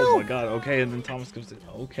the kill. Oh my God, okay, and then Thomas comes in.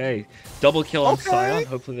 Okay, double kill on Scion.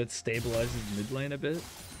 Hopefully that stabilizes mid lane a bit.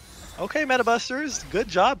 Okay, Metabusters, good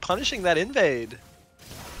job punishing that invade.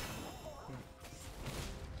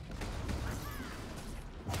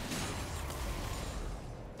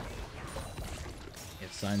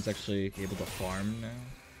 Sion's actually able to farm now.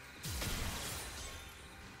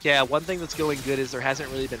 Yeah, one thing that's going good is there hasn't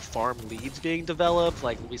really been farm leads being developed.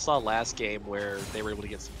 Like we saw last game where they were able to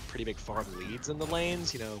get some pretty big farm leads in the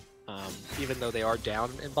lanes. You know, even though they are down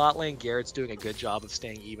in bot lane, Garrett's doing a good job of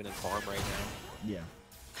staying even in farm right now. Yeah.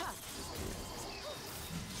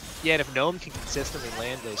 Yeah, and if Gnome can consistently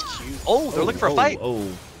land those Qs... Oh, they're looking for a fight!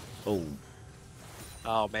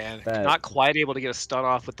 Oh man, not quite able to get a stun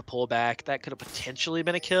off with the pullback. That could have potentially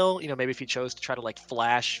been a kill. You know, maybe if he chose to try to like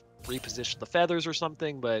flash, reposition the feathers or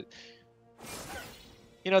something, but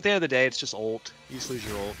you know, at the end of the day, it's just ult. You just lose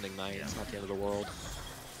your ult and ignite. It's not the end of the world.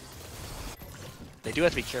 They do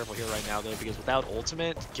have to be careful here right now though, because without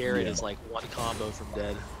ultimate, Garrett is like one combo from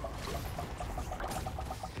dead.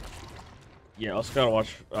 Yeah, also gotta watch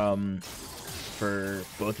for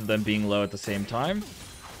both of them being low at the same time,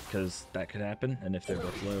 because that could happen, and if they're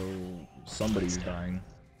both low, somebody's dying.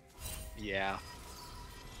 Yeah.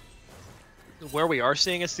 Where we are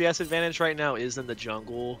seeing a CS advantage right now is in the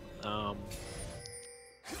jungle. I'd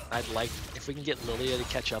like, if we can get Lilia to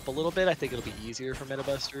catch up a little bit, I think it'll be easier for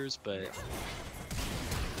Metabusters, but...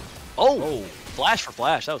 Oh! Flash for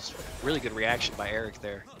flash. That was a really good reaction by Eric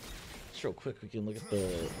there. Just real quick, we can look at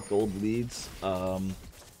the gold leads.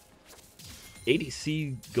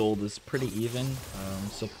 ADC gold is pretty even.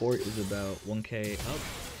 Support is about 1k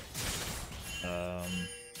up.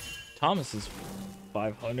 Thomas is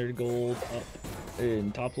 500 gold up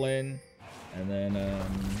in top lane, and then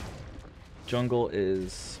jungle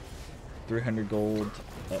is 300 gold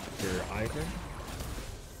up for Ivern.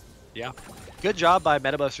 Yeah. Good job by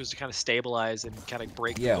Metabusters to kind of stabilize and kind of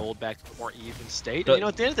break the gold back to a more even state. And, you know,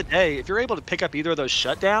 at the end of the day, if you're able to pick up either of those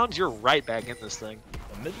shutdowns, you're right back in this thing.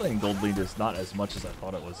 The mid lane gold lead is not as much as I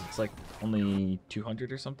thought it was. It's like only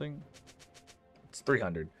 200 or something. It's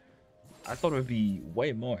 300. I thought it would be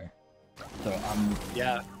way more. So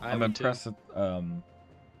I'm impressed that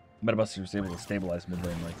Metabusters was able to stabilize mid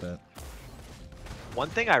lane like that. One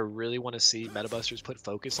thing I really want to see Metabusters put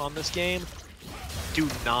focus on this game, do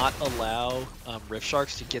not allow Rift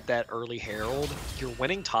Sharks to get that early Herald. You're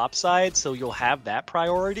winning topside, so you'll have that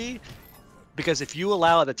priority. Because if you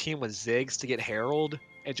allow the team with Ziggs to get Herald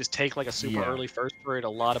and just take like a super early first for it, a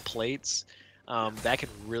lot of plates, that can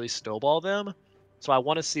really snowball them. So I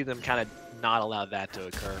want to see them kind of not allow that to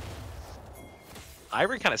occur.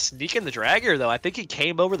 Ivern kind of sneaking the drag here, though. I think he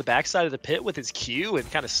came over the backside of the pit with his Q and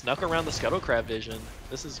kind of snuck around the Scuttlecrab vision.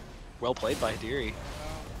 This is well played by Hadiri.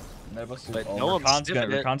 But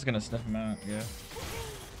Rakan's gonna sniff him out, yeah.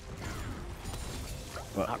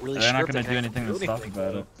 But not really they're sure not gonna do anything to stop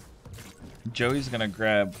about it. Joey's gonna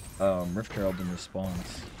grab Rift Herald in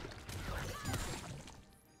response.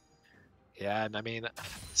 Yeah, and I mean,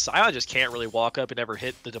 Scion just can't really walk up and ever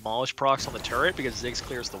hit the Demolish procs on the turret because Ziggs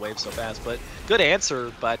clears the wave so fast. But good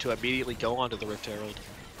answer to immediately go onto the Rift Herald.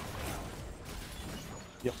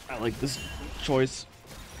 Yep, I like this choice.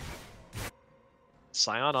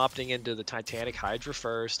 Scion opting into the Titanic Hydra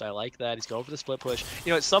first. I like that. He's going for the split push.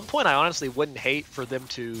 You know, at some point, I honestly wouldn't hate for them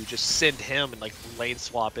to just send him and like lane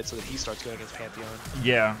swap it so that he starts going against Pantheon.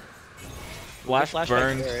 Yeah. Flash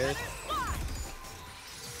burns.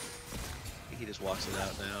 He just walks it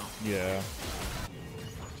out now. Yeah.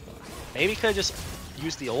 Maybe could have just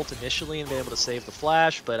used the ult initially and been able to save the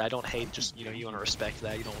flash, but I don't hate just, you know, you want to respect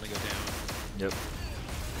that. You don't want to go down. Yep.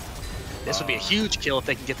 This would be a huge kill if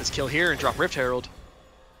they can get this kill here and drop Rift Herald.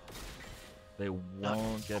 They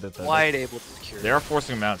won't get it though. Quite able to secure. They are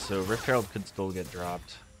forcing him out, so Rift Herald could still get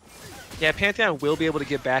dropped. Yeah, Pantheon will be able to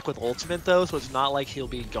get back with ultimate though, so it's not like he'll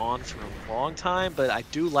be gone for a long time, but I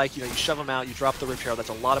do like, you know, you shove him out, you drop the Rift Herald, that's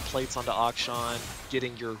a lot of plates onto Akshan,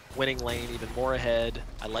 getting your winning lane even more ahead.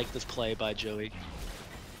 I like this play by Joey.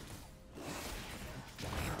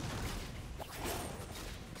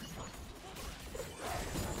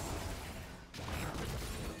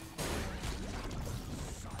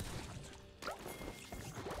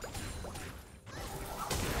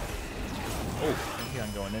 Oh, Pantheon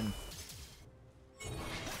going in.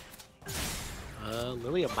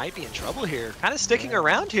 Lilia might be in trouble here. Kind of sticking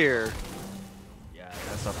around here. Yeah,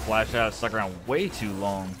 that's a flash out. Stuck around way too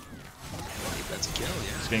long. I believe that's a kill,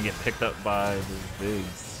 yeah. It's gonna get picked up by the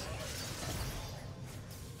Ziggs.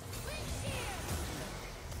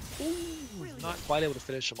 Not quite able to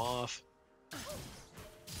finish him off.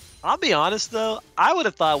 I'll be honest though, I would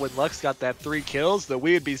have thought when Lux got that 3 kills that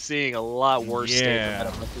we would be seeing a lot worse state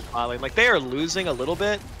from Metamusters bot lane. Like they are losing a little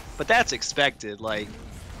bit, but that's expected. Like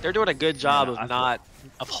they're doing a good job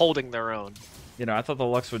of holding their own. You know, I thought the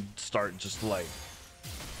Lux would start just like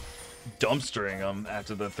dumpstering them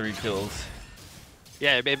after the 3 kills.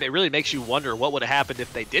 Yeah, it really makes you wonder what would have happened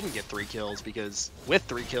if they didn't get 3 kills, because with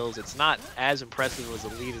 3 kills, it's not as impressive as a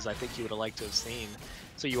lead as I think you would have liked to have seen.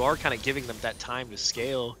 So you are kind of giving them that time to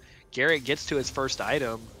scale. Garrett gets to his first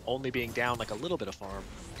item, only being down like a little bit of farm.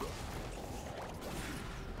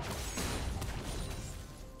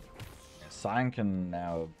 Sign can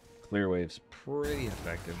now clear waves pretty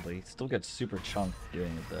effectively. Still gets super chunked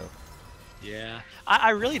doing it though. Yeah, I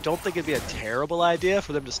really don't think it'd be a terrible idea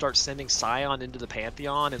for them to start sending Scion into the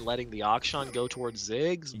Pantheon and letting the Akshan go towards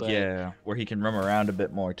Ziggs, but... Yeah, where he can roam around a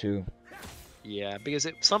bit more too. Yeah, because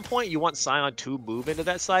at some point you want Scion to move into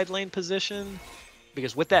that side lane position,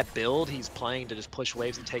 because with that build, he's playing to just push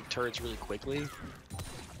waves and take turrets really quickly.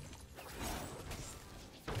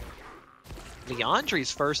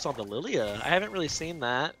 Leandri's first on the Lilia. I haven't really seen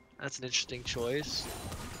that. That's an interesting choice.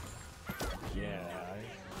 Yeah.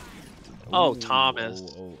 Oh, Thomas.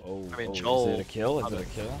 I mean, Joel. Is it a kill? Is it a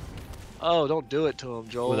kill? Oh, don't do it to him,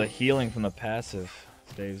 Joel. With a healing from the passive,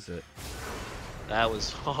 saves it. That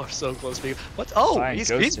was so close to me. What? Oh,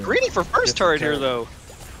 he's greedy for first Gets turret here, though.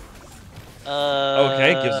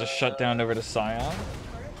 Okay, gives a shutdown over to Scion.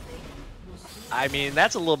 I mean,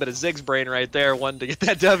 that's a little bit of Ziggs brain right there, wanting to get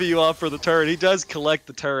that W off for the turret. He does collect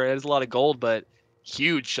the turret. There's a lot of gold, but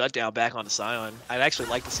huge shutdown back onto Scion. I'd actually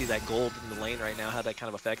like to see that gold in the lane right now, how that kind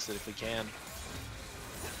of affects it if we can.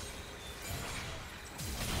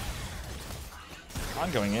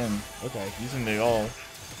 I'm going in. Okay, using the all.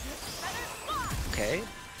 Okay.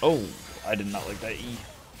 Oh, I did not like that E.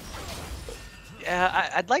 Yeah,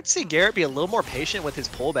 I'd like to see Garrett be a little more patient with his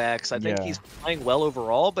pullbacks. I think he's playing well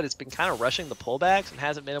overall, but it's been kind of rushing the pullbacks and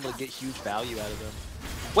hasn't been able to get huge value out of them.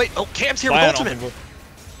 Wait, oh, Cam's here with ultimate!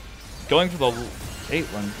 Going for the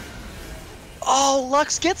Caitlyn. Oh,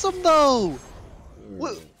 Lux gets him though!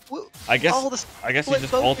 I guess he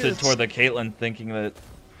just ulted toward the Caitlyn thinking that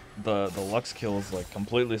the Lux kill is like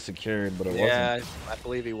completely secured, but it wasn't. Yeah, I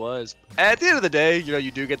believe he was. At the end of the day, you know,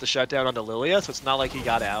 you do get the shutdown onto Lilia, so it's not like he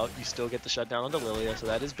got out. You still get the shutdown onto Lilia, so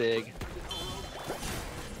that is big.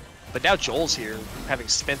 But now Joel's here, having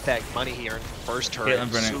spent that money he earned first turret.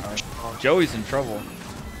 Joey's in trouble.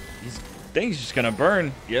 He's just gonna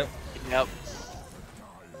burn. Yep.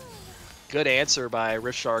 Good answer by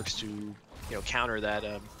Rift Sharks to counter that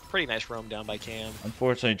pretty nice roam down by Cam.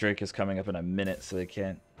 Unfortunately, Drake is coming up in a minute, so they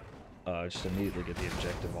can't just immediately get the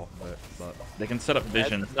objective off of it. But they can set up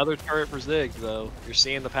vision. That's another turret for Ziggs, though. You're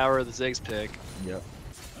seeing the power of the Ziggs pick. Yep.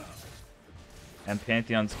 And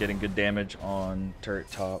Pantheon's getting good damage on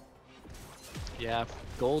turret top. Yeah,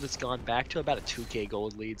 gold has gone back to about a 2k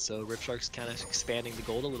gold lead, so Rift Shark's kind of expanding the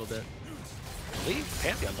gold a little bit. I believe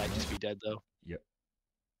Pantheon might just be dead, though. Yep.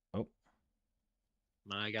 Oh.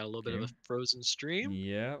 I got a little bit of a frozen stream.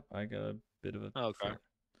 Yeah, I got a bit of a... Oh, okay.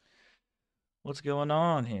 What's going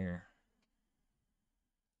on here?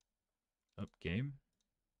 Up game?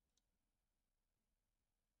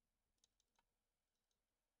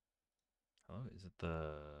 Oh, is it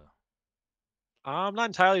the... I'm not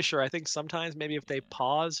entirely sure. I think sometimes maybe if they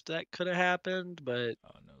paused, that could have happened, but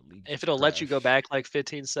League if it'll let you go back like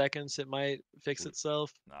 15 seconds, it might fix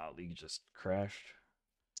itself. Nah, League just crashed.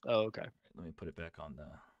 Oh, okay. Let me put it back on the...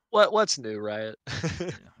 What's new, Riot? Yeah,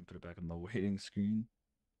 put it back on the waiting screen.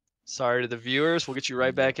 Sorry to the viewers. We'll get you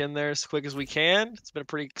right back in there as quick as we can. It's been a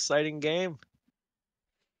pretty exciting game.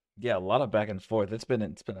 Yeah, a lot of back and forth. It's been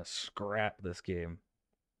a scrap this game.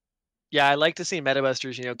 Yeah, I like to see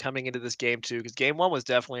Metabusters, coming into this game too, because game one was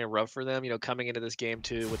definitely a rough for them. Coming into this game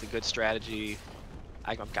too with a good strategy.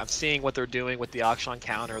 I'm seeing what they're doing with the Akshan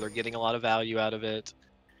counter. They're getting a lot of value out of it.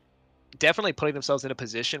 Definitely putting themselves in a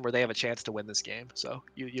position where they have a chance to win this game. So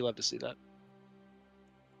you love to see that.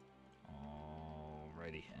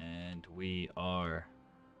 Alrighty, and we are.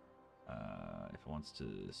 If it wants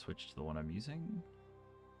to switch to the one I'm using.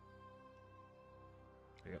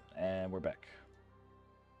 There you go, and we're back.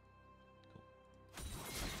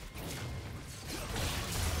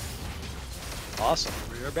 Awesome,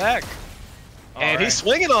 we're back. And he's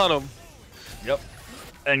swinging on him. Yep.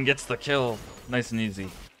 and gets the kill. Nice and easy.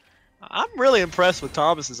 I'm really impressed with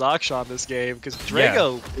Thomas's Akshan this game because Yeah.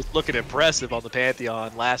 Drago was looking impressive on the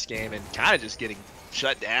Pantheon last game and kind of just getting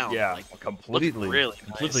shut down. Yeah, Like, looking completely, really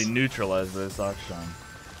completely nice. neutralized this Akshan.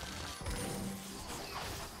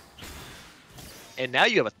 And now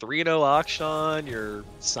you have a 3-0 Akshan. Your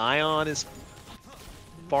Scion is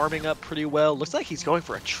farming up pretty well. Looks like he's going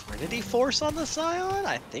for a Trinity Force on the Scion.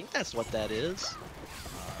 I think that's what that is.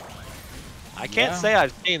 I can't say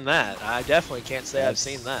I've seen that. I definitely can't say I've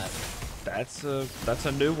seen that. That's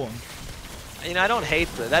a new one. You know, I don't hate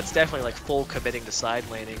that's definitely like full committing to side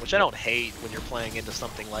laning, which I don't hate when you're playing into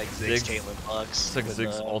something like Ziggs, Caitlyn, Lux. Looks like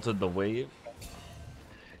Ziggs ulted the wave.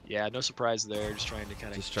 Yeah, no surprise there. Just trying to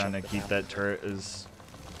kind of keep that turret as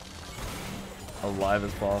alive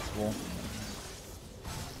as possible.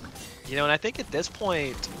 You know, and I think at this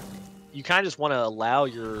point, you kind of just want to allow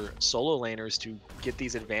your solo laners to get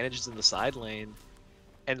these advantages in the side lane.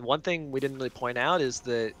 And one thing we didn't really point out is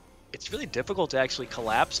that it's really difficult to actually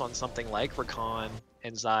collapse on something like Rakan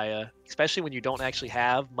and Xayah, especially when you don't actually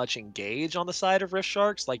have much engage on the side of Rift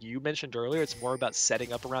Sharks. Like you mentioned earlier, it's more about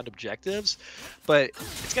setting up around objectives. But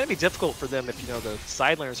it's going to be difficult for them if, you know, the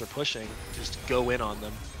side laners are pushing, just go in on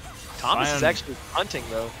them. Thomas is actually hunting,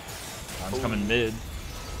 though. Sion's coming mid.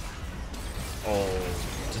 Oh,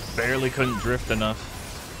 just barely couldn't drift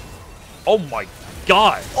enough. Oh my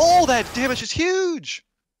god! Oh, that damage is huge!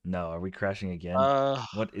 No, are we crashing again?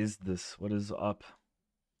 What is this? What is up?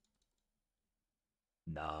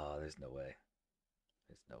 No, there's no way.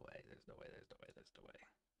 There's no way. There's no way. There's no way. There's no way.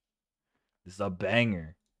 This is a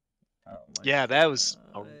banger. Oh yeah, that was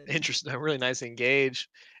interesting. A really nice engage.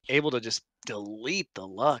 Able to just delete the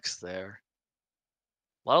Lux there.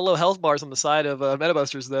 A lot of low health bars on the side of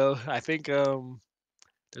Metabusters, though. I think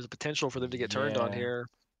there's a potential for them to get turned on here.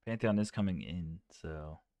 Pantheon is coming in,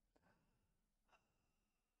 so.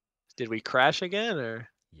 Did we crash again, or?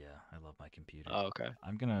 Yeah, I love my computer. Oh, okay.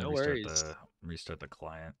 I'm gonna No restart the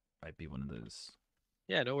client. Might be one of those.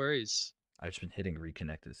 Yeah, no worries. I've just been hitting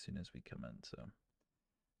reconnect as soon as we come in, so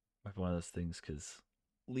might be one of those things because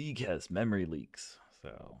League has memory leaks,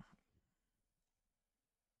 so.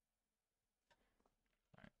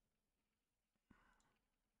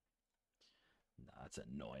 That's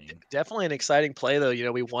annoying. Definitely an exciting play, though. You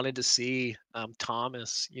know, we wanted to see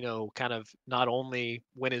Thomas, you know, kind of not only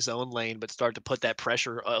win his own lane, but start to put that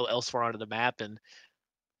pressure elsewhere onto the map and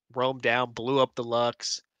roam down, blew up the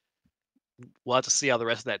Lux. We'll have to see how the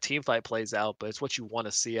rest of that team fight plays out, but it's what you want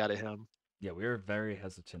to see out of him. Yeah, we were very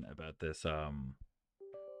hesitant about this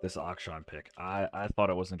this Akshan pick. I thought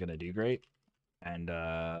it wasn't gonna do great, and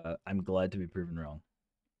I'm glad to be proven wrong.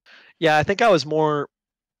 Yeah, I think I was more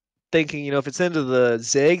thinking, you know, if it's into the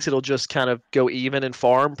Ziggs, it'll just kind of go even and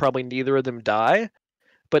farm. Probably neither of them die.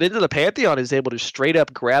 But into the Pantheon is able to straight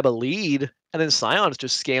up grab a lead, and then Scion's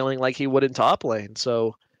just scaling like he would in top lane.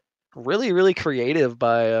 So really, really creative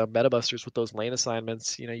by Metabusters with those lane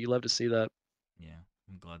assignments. You know, you love to see that. Yeah,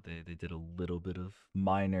 I'm glad they did a little bit of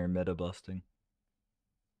minor meta busting.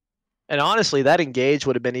 And honestly, that engage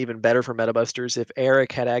would have been even better for Metabusters if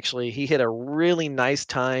Eric had he hit a really nice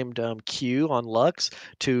timed Q on Lux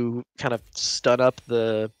to kind of stun up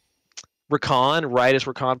the Rakan right as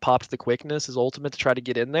Rakan popped the quickness, his ultimate to try to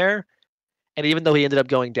get in there. And even though he ended up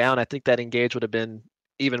going down, I think that engage would have been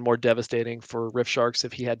even more devastating for Rift Sharks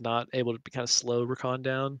if he had not able to kind of slow Rakan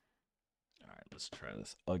down. All right, let's try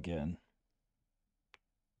this again.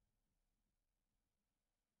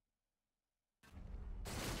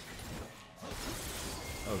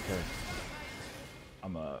 Okay.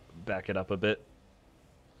 I'm gonna back it up a bit.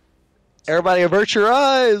 Everybody avert your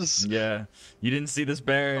eyes! Yeah, you didn't see this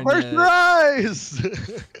Baron Avert yet. your eyes!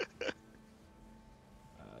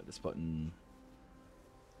 This button.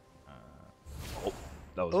 Oh,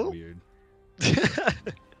 that was weird.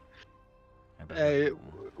 Hey,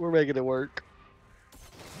 we're making it work.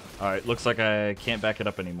 Alright, looks like I can't back it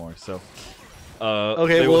up anymore, so.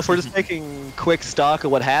 Okay, well, if we're just taking quick stock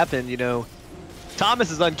of what happened, you know,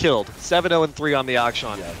 Thomas is unkilled, 7-0-3 on the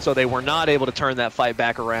Akshan, so they were not able to turn that fight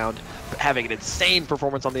back around, having an insane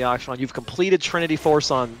performance on the Akshan. You've completed Trinity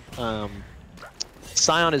Force on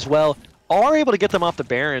Scion as well, are able to get them off the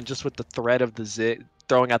Baron just with the threat of the Zig,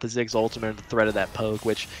 throwing out the Ziggs ultimate and the threat of that poke,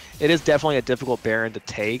 which it is definitely a difficult Baron to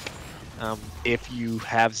take if you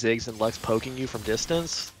have Ziggs and Lux poking you from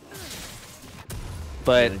distance.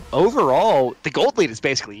 But overall, the gold lead is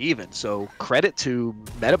basically even, so credit to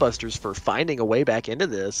Metabusters for finding a way back into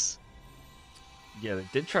this. Yeah, they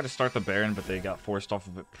did try to start the Baron, but they got forced off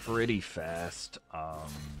of it pretty fast.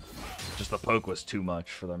 Just the poke was too much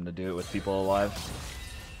for them to do it with people alive.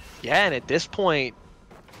 Yeah, and at this point,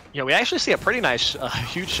 We actually see a pretty nice,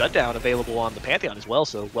 huge shutdown available on the Pantheon as well,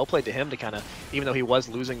 so well played to him to kind of, even though he was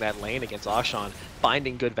losing that lane against Akshan,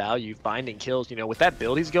 finding good value, finding kills. With that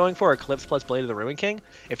build he's going for, Eclipse plus Blade of the Ruin King,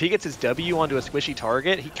 if he gets his W onto a squishy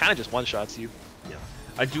target, he kind of just one-shots you. Yeah.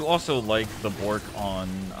 I do also like the Bork on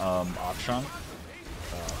Akshan.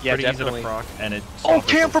 Yeah, pretty definitely. easy to proc, and it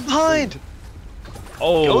Cam from behind!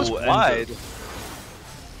 Oh, goes wide.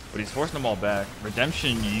 But he's forcing them all back.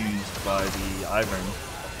 Redemption used by the Ivern.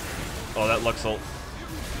 Oh, that Lux ult.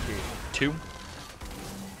 2.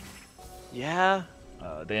 Yeah.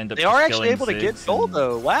 They end up They are actually killing able to get Ziggs gold,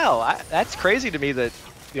 though. Wow, that's crazy to me that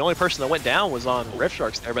the only person that went down was on Rift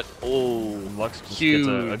Sharks there, but Lux just gets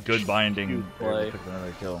a good binding play. To pick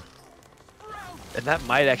another kill. And that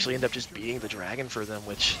might actually end up just beating the dragon for them,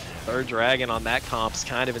 which third dragon on that comp's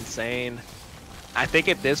kind of insane. I think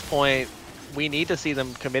at this point, we need to see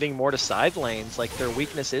them committing more to side lanes, like their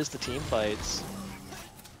weakness is the team fights.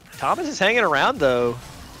 Thomas is hanging around, though.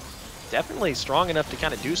 Definitely strong enough to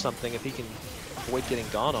kind of do something if he can avoid getting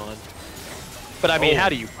gone on. But I mean, how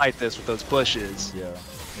do you fight this with those pushes? Yeah,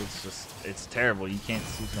 it's terrible. You can't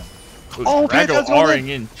see them. Drago R-ing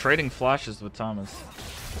in, trading flashes with Thomas.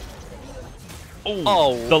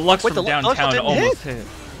 Oh, the Lux from downtown almost hit.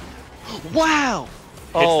 Wow!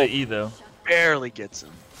 Hits the E, though. Barely gets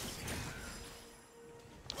him.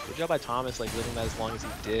 Good job by Thomas, like living that as long as he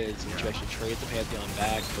did, so he actually trade the Pantheon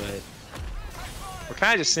back, but we're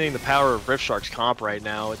kind of just seeing the power of Rift Shark's comp right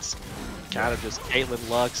now. It's kind of just Caitlyn,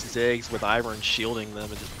 Lux, Ziggs with Ivern shielding them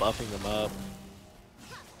and just buffing them up.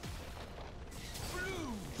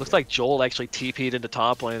 Looks like Joel actually TP'd into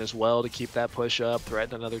top lane as well to keep that push up,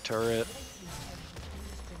 threaten another turret.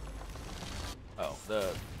 Oh, the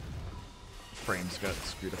frames got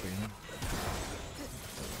screwed up again.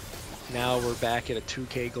 Now we're back at a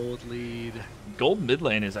 2k gold lead. Gold mid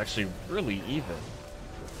lane is actually really even.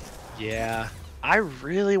 Yeah, I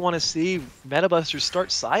really want to see Metabusters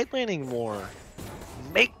start side laning more.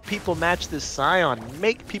 Make people match this Scion.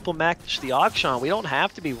 Make people match the Akshan. We don't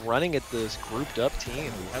have to be running at this grouped up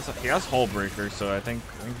team. He has Hullbreaker, so I think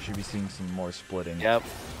we should be seeing some more splitting. Yep,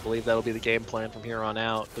 I believe that'll be the game plan from here on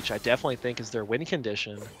out, which I definitely think is their win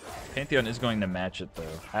condition. Pantheon is going to match it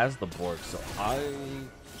though. Has the Bork, so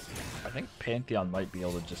I think Pantheon might be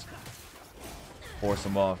able to just force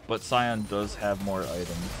him off, but Scion does have more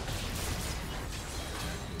items.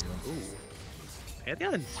 Ooh.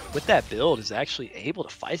 Pantheon, with that build, is actually able to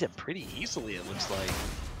fight him pretty easily, it looks like.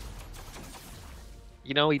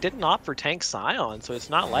 He didn't opt for tank Scion, so it's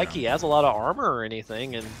not like he has a lot of armor or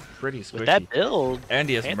anything, and pretty squishy. With that build... And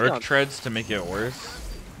he has Pantheon... Merc Treads to make it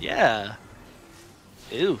worse. Yeah.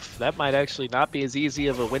 Oof, that might actually not be as easy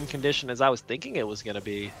of a win condition as I was thinking it was going to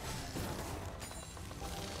be.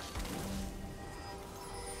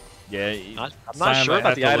 Yeah, I'm not sure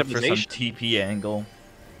about the itemization. For some TP angle.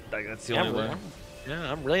 Like, that's the only way.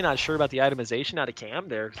 I'm really not sure about the itemization out of Cam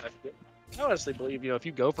there. I honestly believe, if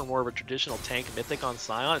you go for more of a traditional tank mythic on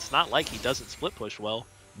Scion, it's not like he doesn't split push well.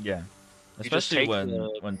 Yeah, especially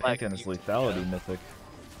when Pantheon is lethality mythic.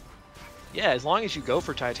 Yeah, as long as you go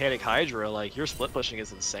for Titanic Hydra, like, your split pushing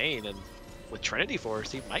is insane, and with Trinity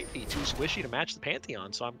Force, he might be too squishy to match the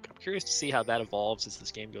Pantheon, so I'm curious to see how that evolves as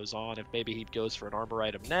this game goes on. If maybe he goes for an armor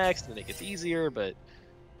item next, and then it gets easier, but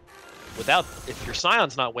if your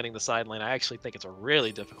Scion's not winning the side lane, I actually think it's a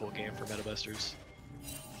really difficult game for Metabusters.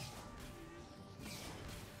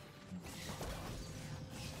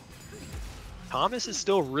 Thomas is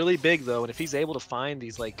still really big, though, and if he's able to find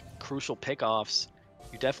these, like, crucial pickoffs,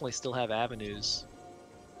 you definitely still have avenues.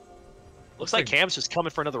 Looks like Cam's just coming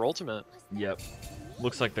for another ultimate. Yep.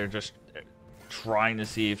 Looks like they're just trying to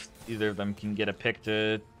see if either of them can get a pick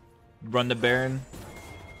to run the Baron.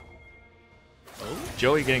 Oh.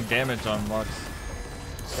 Joey getting damage on Lux.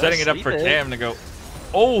 Setting it up for Cam to go.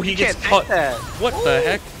 Oh, he gets caught. What the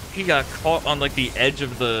heck? He got caught on like the edge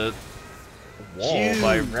of the wall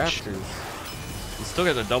by Raptors. He still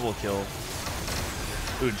got a double kill.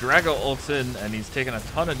 Ooh, Drago ults in, and he's taking a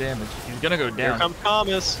ton of damage. He's gonna go down. Here comes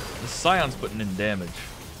Thomas. The Scion's putting in damage.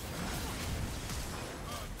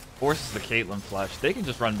 Forces the Caitlyn flash. They can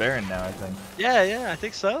just run Baron now, I think. Yeah, I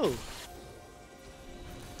think so.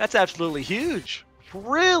 That's absolutely huge.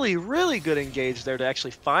 Really, really good engage there to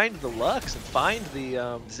actually find the Lux and find the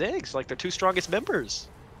Ziggs, like their two strongest members.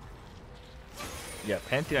 Yeah,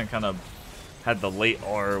 Pantheon kind of had the late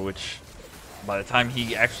R, which by the time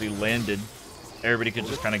he actually landed, everybody could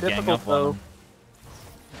just kind of gang up on him.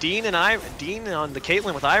 Dean on the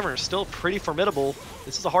Caitlyn with Ivern are still pretty formidable.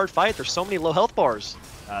 This is a hard fight. There's so many low health bars.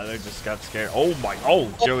 They just got scared.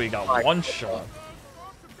 Oh, Joey got one shot.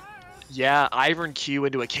 Yeah, Ivern Q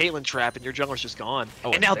into a Caitlyn trap, and your jungler's just gone. Oh,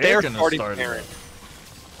 And and now they're they're gonna starting start it Baron. up.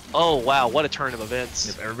 Oh, wow, what a turn of events.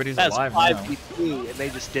 Yep, everybody's That's alive now. 5v2, and they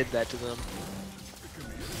just did that to them.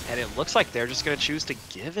 And it looks like they're just going to choose to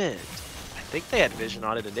give it. I think they had vision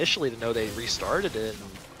on it initially to know they restarted it. And...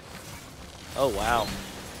 oh, wow.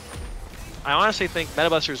 I honestly think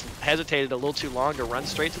Metabusters hesitated a little too long to run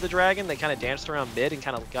straight to the dragon. They kind of danced around mid and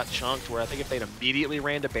kind of got chunked, where I think if they'd immediately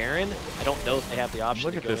ran to Baron, I don't know if they have the option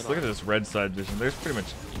Look to at go this. in Look on at this red side vision. There's pretty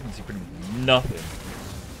much, you can see pretty much nothing.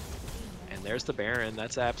 And there's the Baron.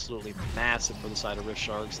 That's absolutely massive for the side of Rift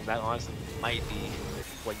Sharks, and that honestly might be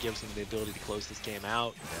what gives them the ability to close this game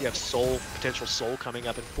out. You have Soul, potential Soul coming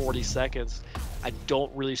up in 40 seconds. I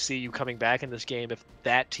don't really see you coming back in this game if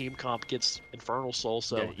that team comp gets Infernal Soul,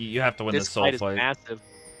 so Yeah, you have to win this this soul fight is fight. massive.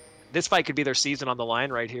 This fight could be their season on the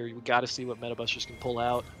line right here. We got to see what Metabusters can pull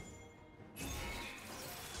out.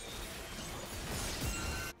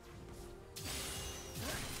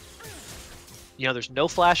 You know, there's no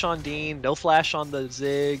flash on Dean, no flash on the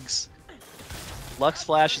Ziggs. Lux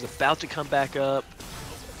Flash is about to come back up.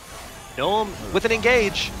 Gnome with an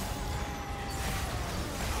engage.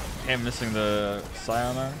 And missing the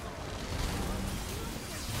Scion.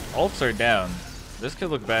 Ults are down. This could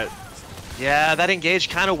look bad. Yeah, that engage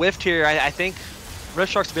kind of whiffed here. I think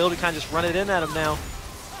Rift Sharks will be able to kind of just run it in at him now.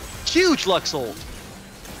 Huge Lux ult.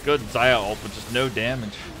 Good Zaya ult, but just no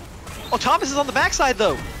damage. Oh, Thomas is on the backside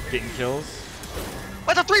though. Getting kills,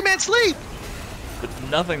 That's a 3-man sleep. but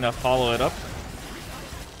nothing to follow it up.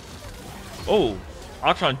 Oh,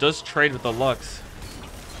 Octron does trade with the Lux.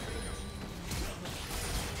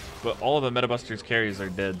 But all of the Metabusters carries are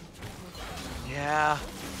dead. Yeah.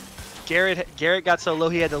 Garrett got so low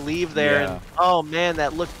he had to leave there. Yeah. And, oh man,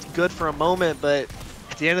 that looked good for a moment, but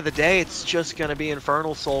at the end of the day, it's just going to be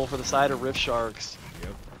Infernal Soul for the side of Rift Sharks.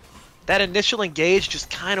 Yep. That initial engage just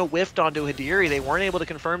kind of whiffed onto Hadiri. They weren't able to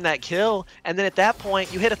confirm that kill. And then at that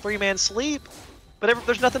point, you hit a 3-man sleep, but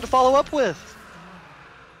there's nothing to follow up with.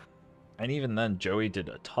 And even then, Joey did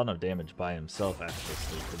a ton of damage by himself after the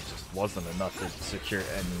sleep. It just wasn't enough to secure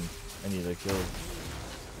any of the kills.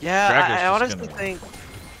 Yeah, Drago's I just honestly gonna- think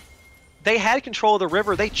they had control of the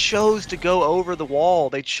river. They chose to go over the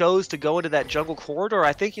wall. They chose to go into that jungle corridor.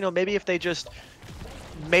 I think, you know, maybe if they just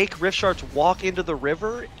make Rift Sharks walk into the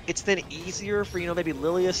river, it's then easier for, you know, maybe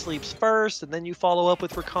Lilia sleeps first and then you follow up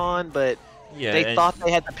with Rakan, but Yeah, they and- thought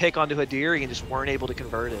they had to pick onto Hadiri and just weren't able to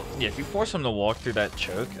convert it. Yeah, if you force them to walk through that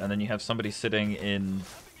choke, and then you have somebody sitting in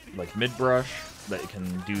like mid brush that can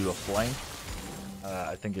do a flank,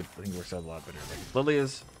 I think it works out a lot better. Like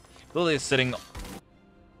Lilia's sitting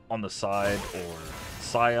on the side, or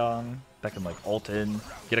Scion that can like ult in,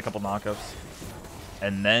 get a couple knockups,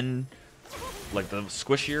 and then like the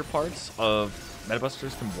squishier parts of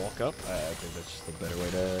Metabusters can walk up. I think that's just a better way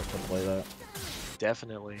to play that.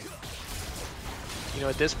 Definitely. You know,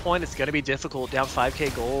 at this point, it's going to be difficult. Down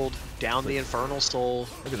 5k gold, down the Infernal Soul,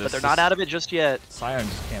 Look at but this. they're not out of it just yet. Scion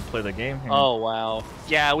just can't play the game here. Oh, wow.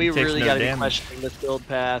 Yeah, we He takes really no got to be damage. questioning this build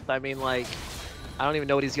path. I mean, like, I don't even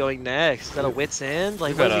know what he's going next. Is that a Wit's End?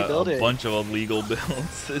 Like, We've what got is he building? a bunch of illegal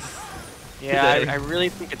builds. Yeah, I really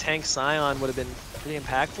think a tank Scion would have been pretty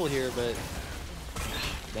impactful here, but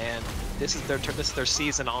man, this is their turn. This is their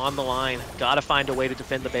season on the line. Got to find a way to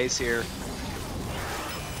defend the base here.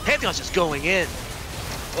 Pantheon's just going in.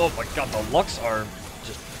 Oh my god, the Lux are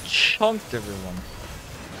just chunked everyone.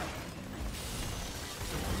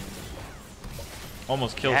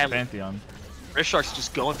 Almost killed Yeah, Pantheon. Rift Sharks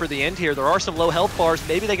just going for the end here. There are some low health bars.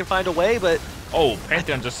 Maybe they can find a way, but Oh,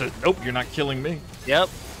 Pantheon just said, nope, you're not killing me. yep.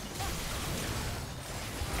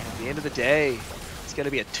 And at the end of the day, it's going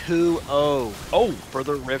to be a 2-0 Oh, for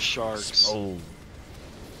the Rift Sharks. oh.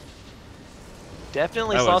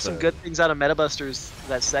 Definitely That saw was some a- good things out of Metabusters.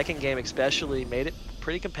 That second game especially made it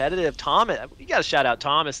pretty competitive. Thomas, you got to shout out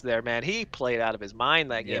Thomas there, man. He played out of his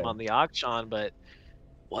mind that game Yeah. on the Auction, but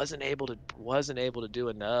wasn't able to do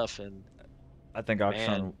enough. And I think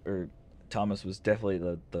Akshan or Thomas was definitely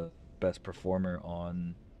the best performer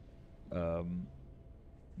on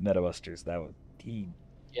Metabusters. He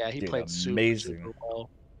yeah, he did played super, amazing. super well.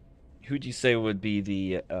 Who'd you say would be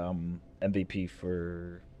the MVP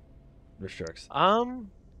for Rift Sharks? I'm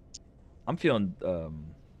feeling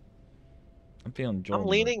Joel I'm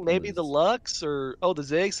leaning maybe the Lux or the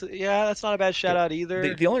Ziggs. Yeah, that's not a bad shout out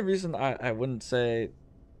either. The only reason I wouldn't say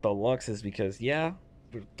the Lux is because, yeah,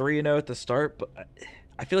 we're 3-0 at the start, but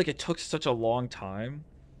I feel like it took such a long time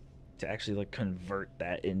to actually like convert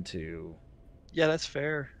that into Yeah, that's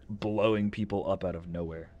fair. blowing people up out of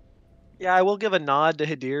nowhere. Yeah, I will give a nod to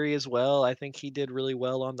Hidiri as well. I think he did really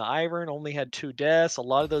well on the Ivern, only had 2 deaths. A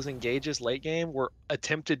lot of those engages late game were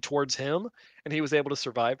attempted towards him, and he was able to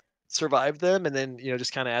survive them, and then,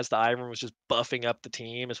 just kinda as the Ivern was just buffing up the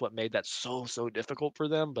team is what made that so difficult for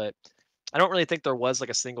them, but I don't really think there was,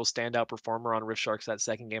 like, a single standout performer on Rift Sharks that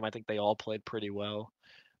second game. I think they all played pretty well.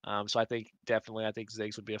 So I think definitely, I think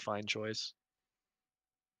Ziggs would be a fine choice.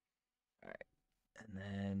 All right. And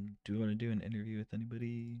then, do we want to do an interview with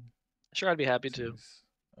anybody? Sure, I'd be happy to. Series.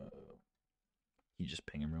 Uh, you just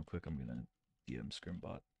ping him real quick. I'm gonna DM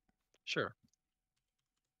Scrimbot. Sure.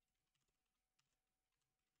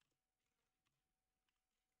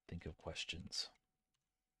 Think of questions.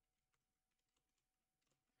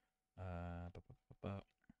 Ba, ba, ba, ba.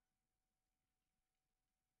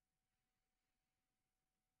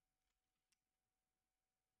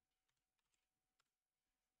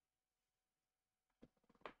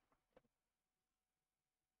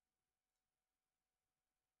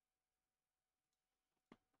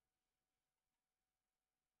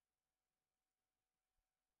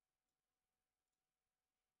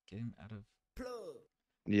 Get him out of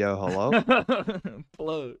Yo, hello.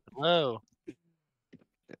 Plug. Hello.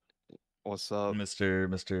 What's up? Mr.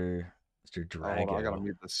 Oh, hold on, I gotta Drago.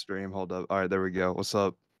 mute the stream. Hold up. All right, there we go. What's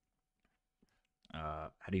up?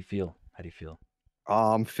 How do you feel? How do you feel?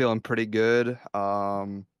 I'm feeling pretty good. I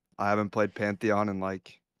haven't played Pantheon in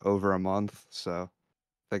like over a month, so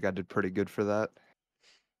I think I did pretty good for that.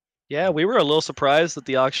 Yeah, we were a little surprised that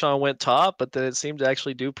the auction went top, but then it seemed to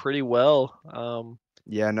actually do pretty well.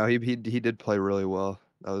 Yeah, no, he did play really well.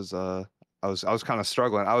 That was I was kind of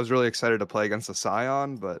struggling. I was really excited to play against the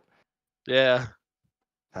Scion, but Yeah.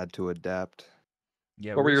 had to adapt.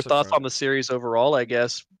 Yeah, What we were were your thoughts on surprised. the series overall, I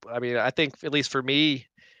guess? I mean, I think at least for me,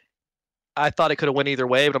 I thought it could have went either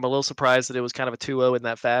way, but I'm a little surprised that it was kind of a 2-0 in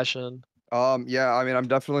that fashion. Yeah, I mean, I'm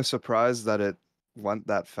definitely surprised that it went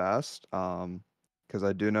that fast. Because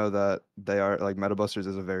I do know that they are like Metabusters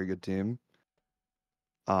is a very good team.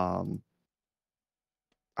 Um,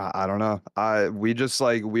 I don't know. We just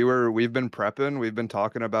like we've been prepping. We've been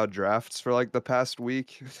talking about drafts for like the past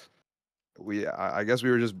week. I guess we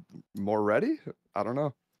were just more ready. I don't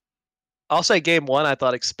know. I'll say game one, I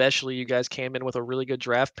thought especially you guys came in with a really good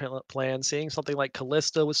draft plan. Seeing something like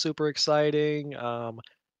Callista was super exciting. I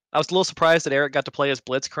was a little surprised that Eric got to play as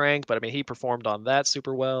Blitzcrank, but I mean, he performed on that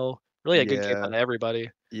super well. Really a good game Yeah, out of everybody.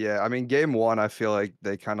 yeah. I mean, game one, I feel like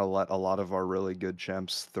they kind of let a lot of our really good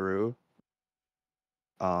champs through.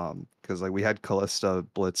 Because like we had Callista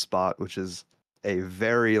Blitz spot, which is a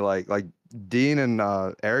very like Dean and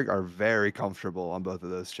Eric are very comfortable on both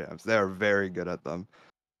of those champs. They are very good at them.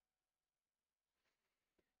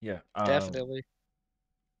 Yeah. Definitely.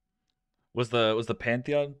 Was the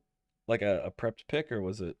Pantheon like a prepped pick, or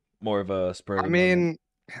was it more of a spur of I the moment?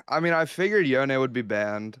 mean, I figured Yone would be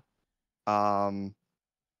banned. Um,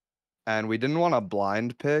 and we didn't want a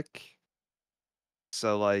blind pick.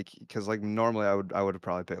 So like, because like normally I would have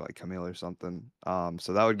probably picked like Camille or something.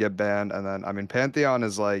 So that would get banned, and then I mean Pantheon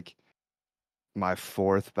is like my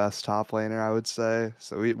fourth best top laner, I would say.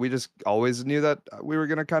 So we just always knew that we were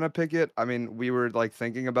gonna kind of pick it. I mean, we were like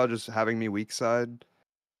thinking about just having me weak side,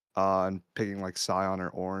 and picking like Scion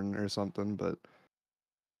or Ornn or something, but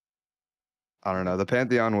I don't know. The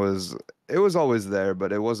Pantheon was always there,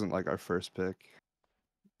 but it wasn't like our first pick,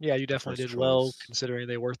 Yeah, you our definitely first did well choice. considering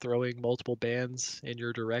they were throwing multiple bans in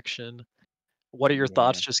your direction. What are your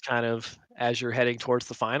thoughts Yeah. just kind of as you're heading towards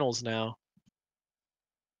the finals now?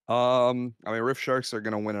 I mean, Rift Sharks are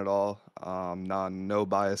gonna win it all. No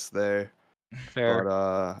bias there. But Fair.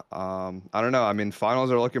 I don't know. I mean,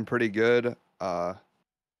 finals are looking pretty good.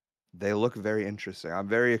 They look very interesting. I'm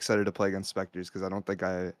very excited to play against Spectres because I don't think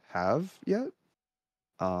I have yet.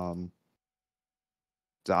 Um,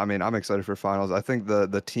 so I mean, I'm excited for finals. I think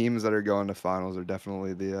the teams that are going to finals are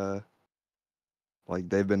definitely like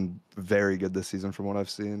they've been very good this season from what I've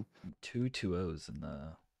seen. Two 2-0s in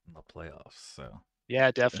the playoffs. So Yeah,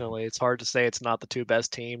 definitely. It's hard to say it's not the two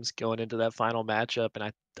best teams going into that final matchup,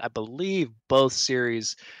 and I believe both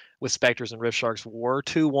series with Spectres and Rift Sharks were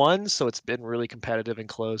 2-1, so it's been really competitive and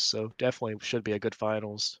close. So definitely should be a good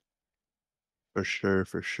finals. For sure,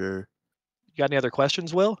 for sure. You got any other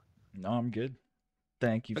questions, Will? no, I'm good.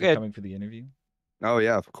 Thank you for Okay. coming for the interview. Oh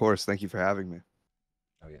yeah, of course. Thank you for having me.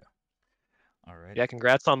 Oh yeah. Yeah, Alrighty.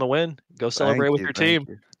 congrats on the win. Go celebrate Thank with you, your thank team.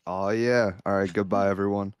 you. Oh yeah. All right, goodbye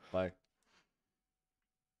everyone. Bye.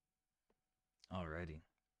 Alrighty.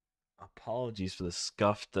 Apologies for the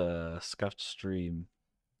scuffed stream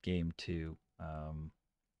game two.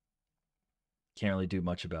 Can't really do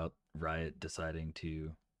much about Riot deciding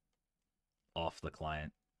to off the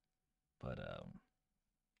client, but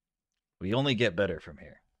We only get better from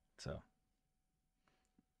here. So,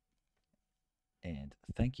 and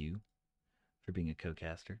thank you for being a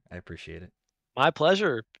co-caster. I appreciate it. My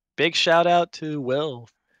pleasure. Big shout out to Will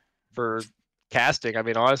for casting. I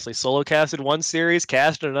mean, honestly, solo casted one series,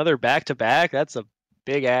 casted another back to back. That's a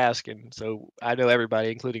big ask, and so I know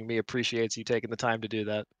everybody, including me, appreciates you taking the time to do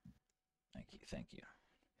that. Thank you. Thank you.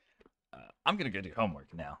 I'm gonna go do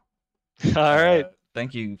homework now. All right.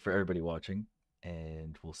 Thank you for everybody watching,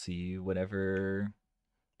 and we'll see you whenever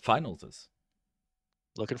finals is.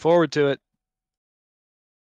 Looking forward to it.